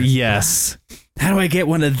Schaffenauer. Yes. How do I get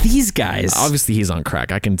one of these guys? Obviously, he's on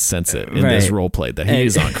crack. I can sense it in this role play that he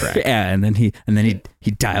is on crack. Yeah, and then he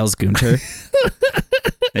dials Gunter,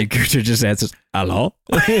 and Gunter just answers, "Hello,"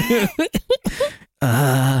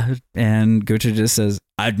 and Gunter just says,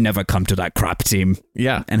 "I'd never come to that crap team."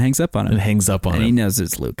 Yeah, and hangs up on him. And he knows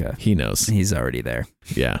it's Luca. He knows. He's already there.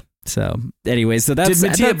 Yeah. So, anyway, so that's... Did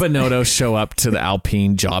Mattia Binotto show up to the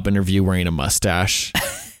Alpine job interview wearing a mustache?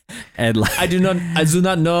 And like, I do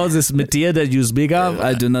not know this Mattia that you speak of.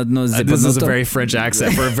 I do not know this is a very French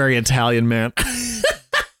accent for a very Italian man.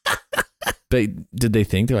 But did they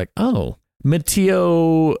think they're like, oh,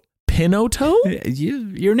 Matteo Pinotto?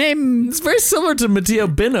 Your name is very similar to Matteo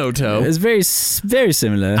Binotto. It's very, very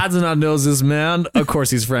similar. I do not know this man. Of course,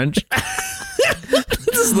 he's French.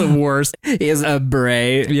 This is the worst. He has a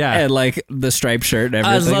beret, and like the striped shirt and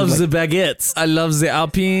everything. I love the baguettes. I love the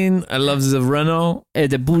Alpine. I love the Renault.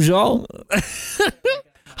 And the Peugeot.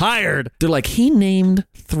 Hired. They're like, he named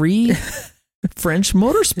 3 French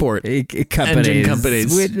motorsport engine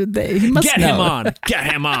companies. He must Get him on. Get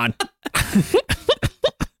him on.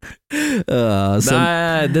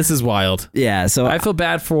 This is wild. Yeah, so I feel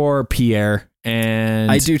bad for Pierre.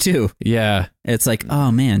 And I do too. Yeah. It's like,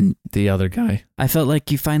 oh man, the other guy. I felt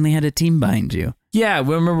like you finally had a team behind you. Yeah,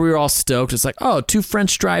 remember we were all stoked. It's like, oh, 2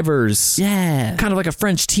 French drivers. Yeah. Kind of like a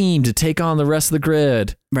French team to take on the rest of the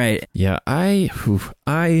grid. Right. Yeah, I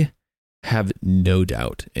have no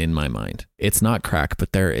doubt in my mind. It's not crack,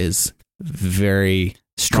 but there is very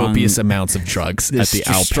copious amounts of drugs at the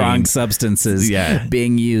Alpine. Strong substances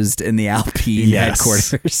being used in the Alpine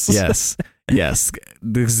headquarters. Yes,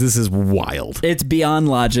 this is wild. It's beyond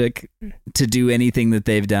logic to do anything that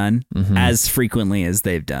they've done as frequently as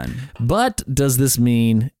they've done. But does this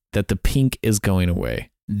mean that the pink is going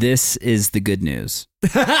away? This is the good news.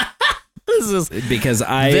 This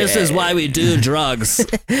is why we do drugs.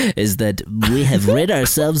 Is that we have rid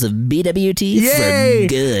ourselves of BWT for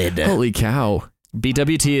good. Holy cow.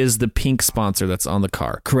 BWT is the pink sponsor that's on the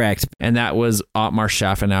car. Correct. And that was Otmar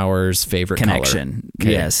Schaffenauer's favorite connection. Color.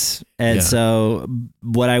 Okay. Yes. And so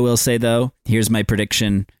what I will say, though, here's my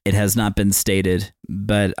prediction. It has not been stated,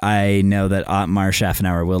 but I know that Otmar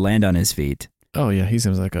Schaffenauer will land on his feet. Oh, yeah. He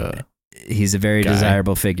seems like he's a very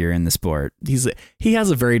desirable figure in the sport. He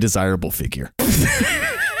has a very desirable figure.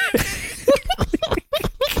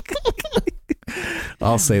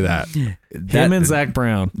 I'll say that. Him and Zach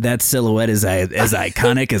Brown. That silhouette is as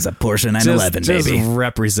iconic as a Porsche 911, just baby.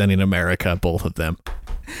 Representing America, both of them.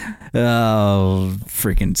 Oh,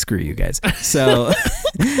 freaking screw you guys. So,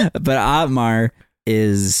 but Otmar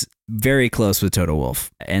is very close with Toto Wolff.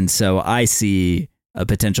 And so I see a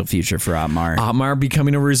potential future for Otmar. Otmar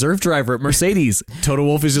becoming a reserve driver at Mercedes. Toto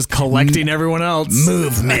Wolff is just collecting everyone else.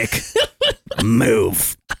 Move, Mick.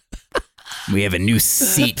 Move. We have a new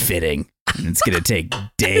seat fitting. And it's going to take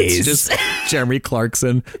days. It's just Jeremy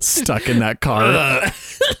Clarkson stuck in that car.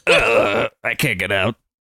 I can't get out.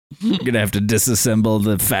 I'm going to have to disassemble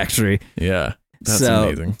the factory. Yeah. That's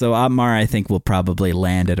amazing. So Otmar, I think, will probably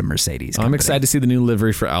land at a Mercedes company. I'm excited to see the new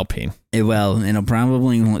livery for Alpine. It'll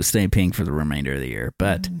probably stay pink for the remainder of the year,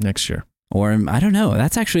 but next year. Or I don't know.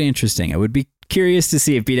 That's actually interesting. I would be curious to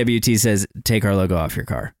see if BWT says, take our logo off your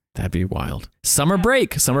car. That'd be wild. Summer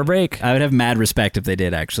break. I would have mad respect if they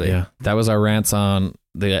did, actually. Yeah, that was our rants on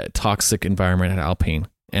the toxic environment at Alpine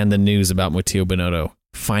and the news about Matteo Binotto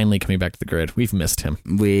finally coming back to the grid. We've missed him.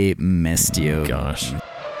 We missed you. Gosh.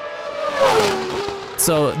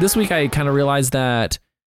 So this week I kind of realized that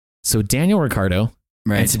Daniel Ricciardo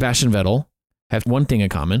and Sebastian Vettel have one thing in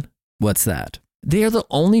common. What's that? They are the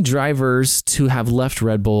only drivers to have left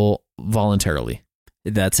Red Bull voluntarily.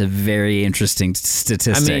 That's a very interesting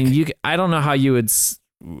statistic. I mean, I don't know how you would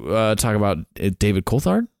talk about David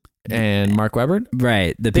Coulthard and Mark Webber.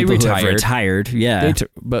 Right. The people who have retired. Yeah.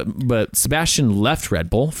 But Sebastian left Red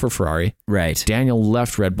Bull for Ferrari. Right. Daniel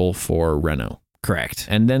left Red Bull for Renault. Correct.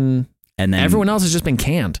 And then everyone else has just been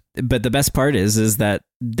canned. But the best part is that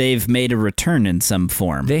they've made a return in some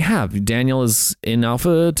form. They have. Daniel is in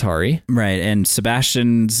AlphaTauri. Right. And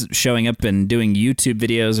Sebastian's showing up and doing YouTube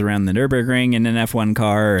videos around the Nürburgring in an F1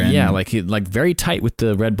 car. And yeah, like very tight with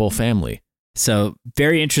the Red Bull family. So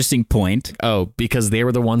very interesting point. Oh, because they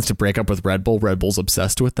were the ones to break up with Red Bull. Red Bull's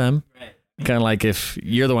obsessed with them. Right. Kind of like if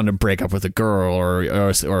you're the one to break up with a girl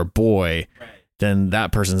or a boy. Right. Then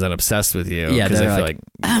that person's then obsessed with you. Yeah, because they feel like,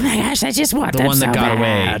 oh my gosh, I just want the one that got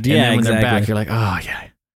away. And then when they're back, you're like, oh yeah.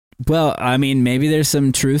 Well, I mean, maybe there's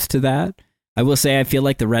some truth to that. I will say I feel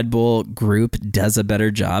like the Red Bull group does a better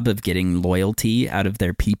job of getting loyalty out of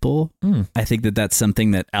their people. I think that that's something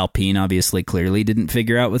that Alpine obviously clearly didn't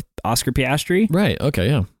figure out with Oscar Piastri. Right. Okay.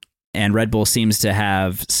 Yeah. And Red Bull seems to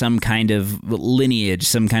have some kind of lineage,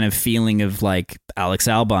 some kind of feeling of like Alex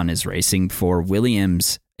Albon is racing for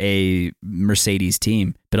Williams, a Mercedes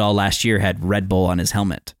team, but all last year had Red Bull on his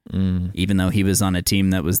helmet, even though he was on a team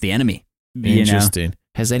that was the enemy. Interesting. You know?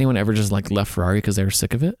 Has anyone ever just like left Ferrari because they were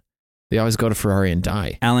sick of it? They always go to Ferrari and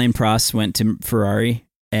die. Alain Prost went to Ferrari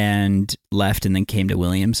and left and then came to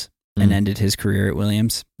Williams and ended his career at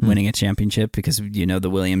Williams, winning a championship because, you know, the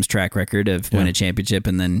Williams track record of win a championship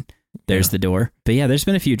and then there's the door. But yeah, there's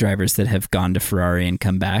been a few drivers that have gone to Ferrari and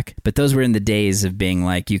come back. But those were in the days of being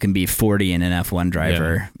like, you can be 40 in an F1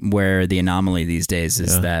 driver, where the anomaly these days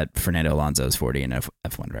is that Fernando Alonso is 40 in an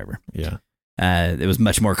F1 driver. Yeah. It was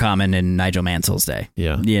much more common in Nigel Mansell's day.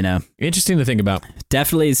 Yeah. You know, interesting to think about.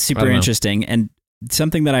 Definitely super interesting. And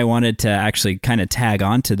something that I wanted to actually kind of tag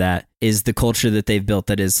on to that is the culture that they've built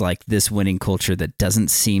that is like this winning culture that doesn't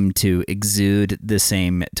seem to exude the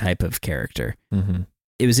same type of character. Mm-hmm.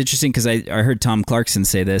 It was interesting because I heard Tom Clarkson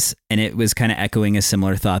say this, and it was kind of echoing a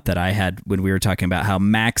similar thought that I had when we were talking about how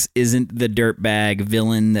Max isn't the dirtbag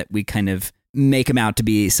villain that we kind of make him out to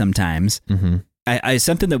be sometimes. Mm-hmm.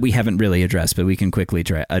 Something that we haven't really addressed, but we can quickly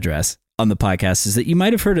address on the podcast is that you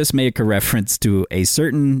might have heard us make a reference to a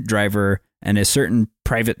certain driver and a certain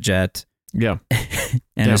private jet. Yeah.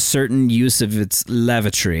 And a certain use of its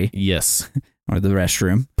lavatory. Yes. Or the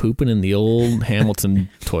restroom. Pooping in the old Hamilton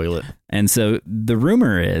toilet. And so the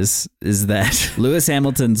rumor is that Lewis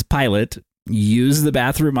Hamilton's pilot used the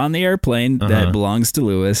bathroom on the airplane that belongs to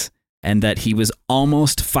Lewis, and that he was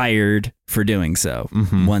almost fired for doing so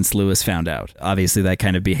once Lewis found out. Obviously, that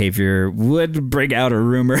kind of behavior would bring out a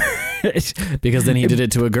rumor. Because then he did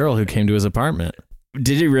it to a girl who came to his apartment.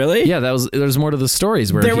 Did he really? Yeah, there's more to the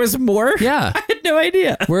stories. Where there was more? Yeah. I had no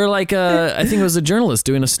idea. Where like, I think it was a journalist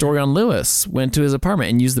doing a story on Lewis, went to his apartment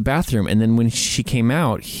and used the bathroom. And then when she came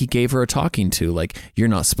out, he gave her a talking to, like, you're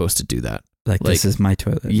not supposed to do that. Like this is my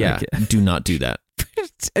toilet. Yeah, do not do that.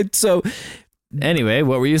 And so... Anyway,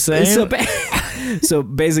 what were you saying? So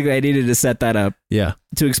basically, I needed to set that up. Yeah.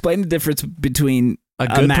 To explain the difference between a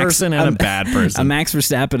good person and a bad person. A Max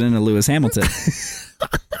Verstappen and a Lewis Hamilton.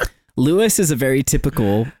 Lewis is a very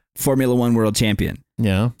typical Formula One world champion.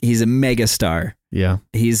 Yeah. He's a mega star. Yeah.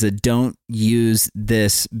 He's a don't use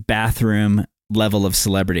this bathroom level of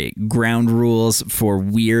celebrity. Ground rules for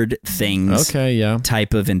weird things. Okay, yeah.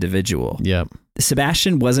 Type of individual. Yeah.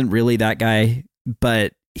 Sebastian wasn't really that guy,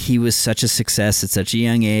 but he was such a success at such a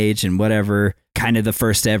young age and whatever, kind of the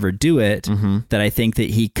first to ever do it, that I think that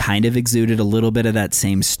he kind of exuded a little bit of that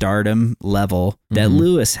same stardom level that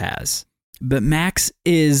Lewis has. But Max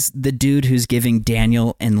is the dude who's giving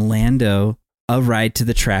Daniel and Lando a ride to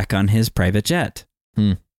the track on his private jet.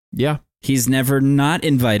 Yeah. He's never not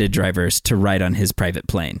invited drivers to ride on his private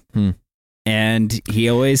plane. And he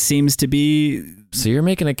always seems to be... So you're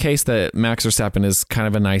making a case that Max Verstappen is kind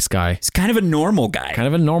of a nice guy. He's kind of a normal guy. Kind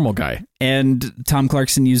of a normal guy. And Tom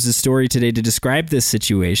Clarkson used a story today to describe this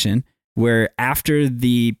situation where after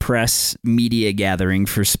the press media gathering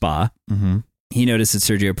for Spa, he noticed that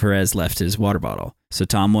Sergio Perez left his water bottle. So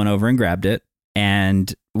Tom went over and grabbed it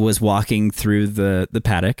and was walking through the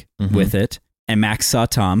paddock with it. And Max saw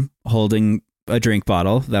Tom holding a drink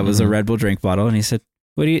bottle that was a Red Bull drink bottle. And he said,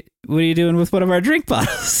 what are you doing with one of our drink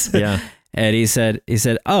bottles? Yeah. And he said,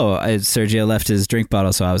 oh, Sergio left his drink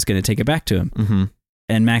bottle, so I was going to take it back to him. Mm-hmm.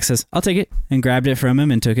 And Max says, I'll take it, and grabbed it from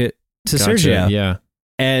him and took it to Sergio. Yeah.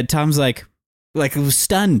 And Tom's like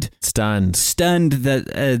stunned that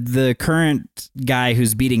the current guy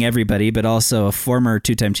who's beating everybody, but also a former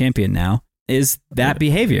 2-time champion now, is that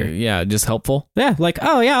behavior. Yeah, just helpful. Yeah, like,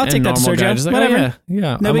 oh yeah, I'll take that to Sergio. Just like, whatever.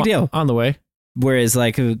 Yeah, no big deal. On the way. Whereas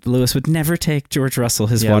like Lewis would never take George Russell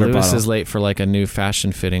his water Lewis bottle. is late for like a new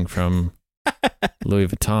fashion fitting from Louis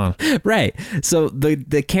Vuitton. Right. So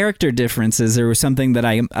the character differences are something that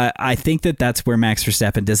I think that's where Max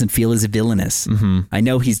Verstappen doesn't feel as villainous. Mm-hmm. I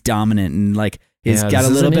know he's dominant and like he's got a this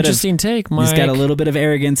little is an bit interesting take, Mike. He's got a little bit of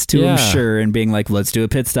arrogance to him, sure, and being like, let's do a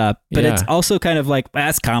pit stop. But it's also kind of like,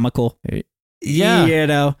 that's comical. Yeah. You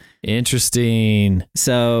know. Interesting.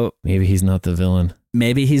 So maybe he's not the villain.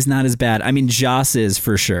 Maybe he's not as bad. I mean, Joss is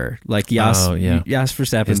for sure. Like Joss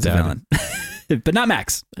Verstappen's the villain. But not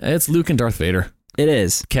Max. It's Luke and Darth Vader. It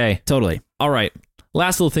is. Okay. Totally. All right.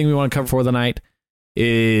 Last little thing we want to cover for the night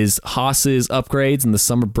is Haas's upgrades in the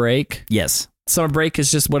summer break. Yes. Summer break is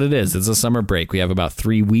just what it is. It's a summer break. We have about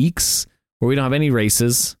 3 weeks where we don't have any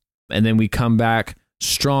races, and then we come back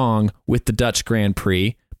strong with the Dutch Grand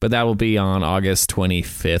Prix, but that will be on August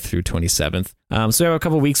 25th through 27th. So we have a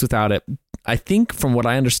couple weeks without it. I think from what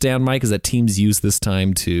I understand, Mike, is that teams use this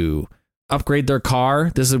time to upgrade their car.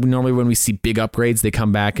 This is normally when we see big upgrades. They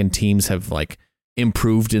come back and teams have like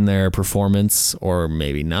improved in their performance, or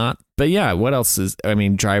maybe not. But yeah, what else is, I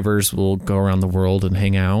mean, drivers will go around the world and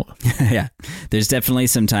hang out. Yeah, there's definitely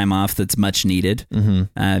some time off that's much needed.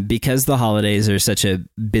 Mm-hmm. Because the holidays are such a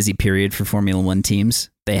busy period for Formula One teams.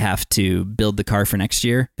 They have to build the car for next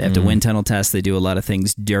year. They have to wind tunnel test. They do a lot of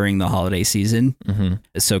things during the holiday season. Mm-hmm.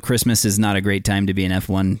 So Christmas is not a great time to be an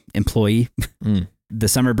F1 employee. The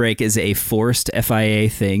summer break is a forced FIA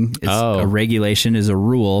thing. It's a regulation, is a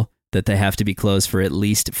rule that they have to be closed for at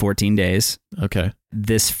least 14 days. Okay.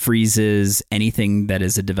 This freezes anything that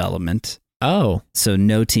is a development. Oh. So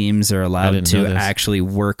no teams are allowed to actually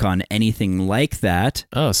work on anything like that.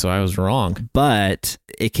 Oh, so I was wrong. But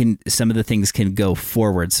some of the things can go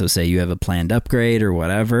forward. So say you have a planned upgrade or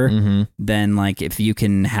whatever, then like if you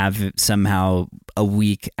can have somehow a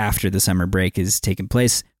week after the summer break is taking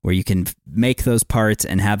place where you can make those parts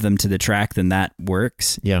and have them to the track, then that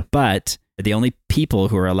works. Yeah. But the only people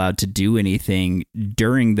who are allowed to do anything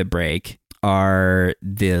during the break are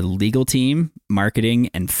the legal team, marketing,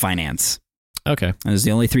 and finance. Okay. And those are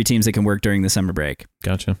the only 3 teams that can work during the summer break.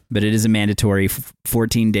 Gotcha. But it is a mandatory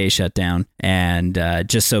 14-day shutdown, and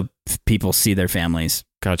just so people see their families.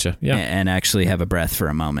 Gotcha. Yeah. And actually have a breath for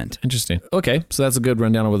a moment. Interesting. Okay. So that's a good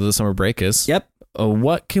rundown of what the summer break is. Yep.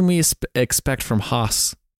 What can we expect from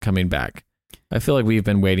Haas coming back? I feel like we've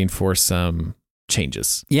been waiting for some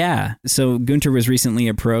changes. Yeah. So Gunter was recently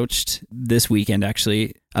approached this weekend,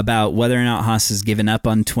 actually, about whether or not Haas has given up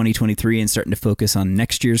on 2023 and starting to focus on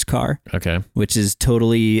next year's car. Okay. Which is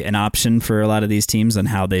totally an option for a lot of these teams on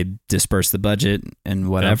how they disperse the budget and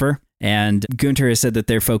whatever. Yeah. And Gunter has said that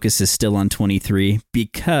their focus is still on 23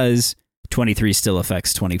 because 23 still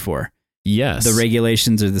affects 24. Yes. The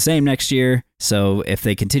regulations are the same next year. So if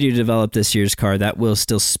they continue to develop this year's car, that will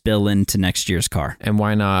still spill into next year's car. And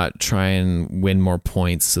why not try and win more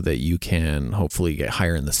points so that you can hopefully get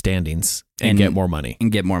higher in the standings and get more money.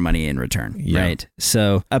 And get more money in return. Yeah. Right.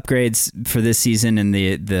 So upgrades for this season and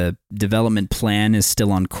the development plan is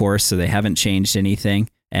still on course. So they haven't changed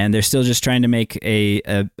anything. And they're still just trying to make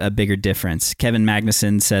a bigger difference. Kevin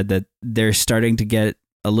Magnussen said that they're starting to get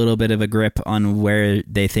a little bit of a grip on where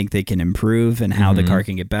they think they can improve and how the car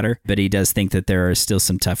can get better. But he does think that there are still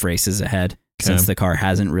some tough races ahead since the car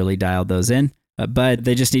hasn't really dialed those in. But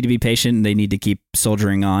they just need to be patient. They need to keep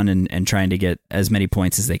soldiering on and trying to get as many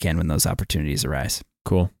points as they can when those opportunities arise.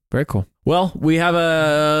 Cool. Very cool. Well, we have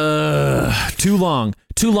too long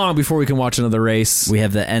before we can watch another race. We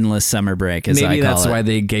have the endless summer break, as I call it. Maybe that's why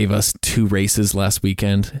they gave us 2 races last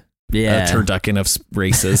weekend. Yeah, a turducken of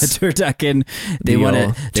races. A turducken. They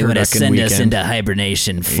want to send us into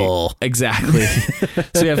hibernation full. Exactly.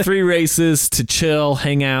 So we have 3 races to chill,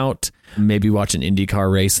 hang out, maybe watch an IndyCar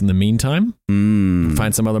race in the meantime.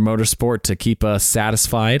 Find some other motorsport to keep us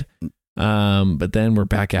satisfied. But then we're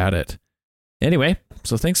back at it. Anyway,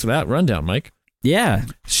 so thanks for that rundown, Mike. Yeah.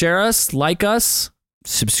 Share us, like us,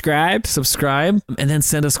 subscribe, and then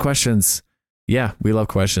send us questions. Yeah, we love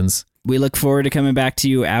questions. We look forward to coming back to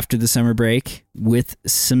you after the summer break with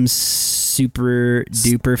some super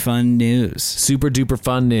duper fun news. Super duper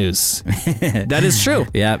fun news. That is true.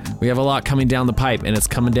 Yep. We have a lot coming down the pipe, and it's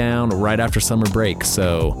coming down right after summer break,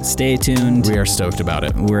 so stay tuned. We are stoked about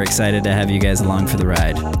it. We're excited to have you guys along for the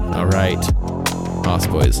ride. All right. Haas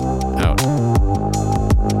Boys, out.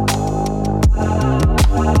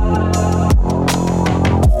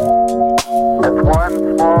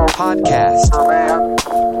 One small podcast. for man,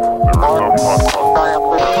 one giant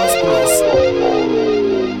leap.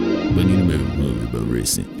 We need to make a movie about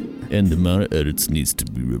racing, and the amount of edits needs to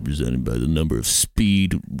be represented by the number of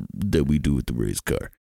speed that we do with the race car.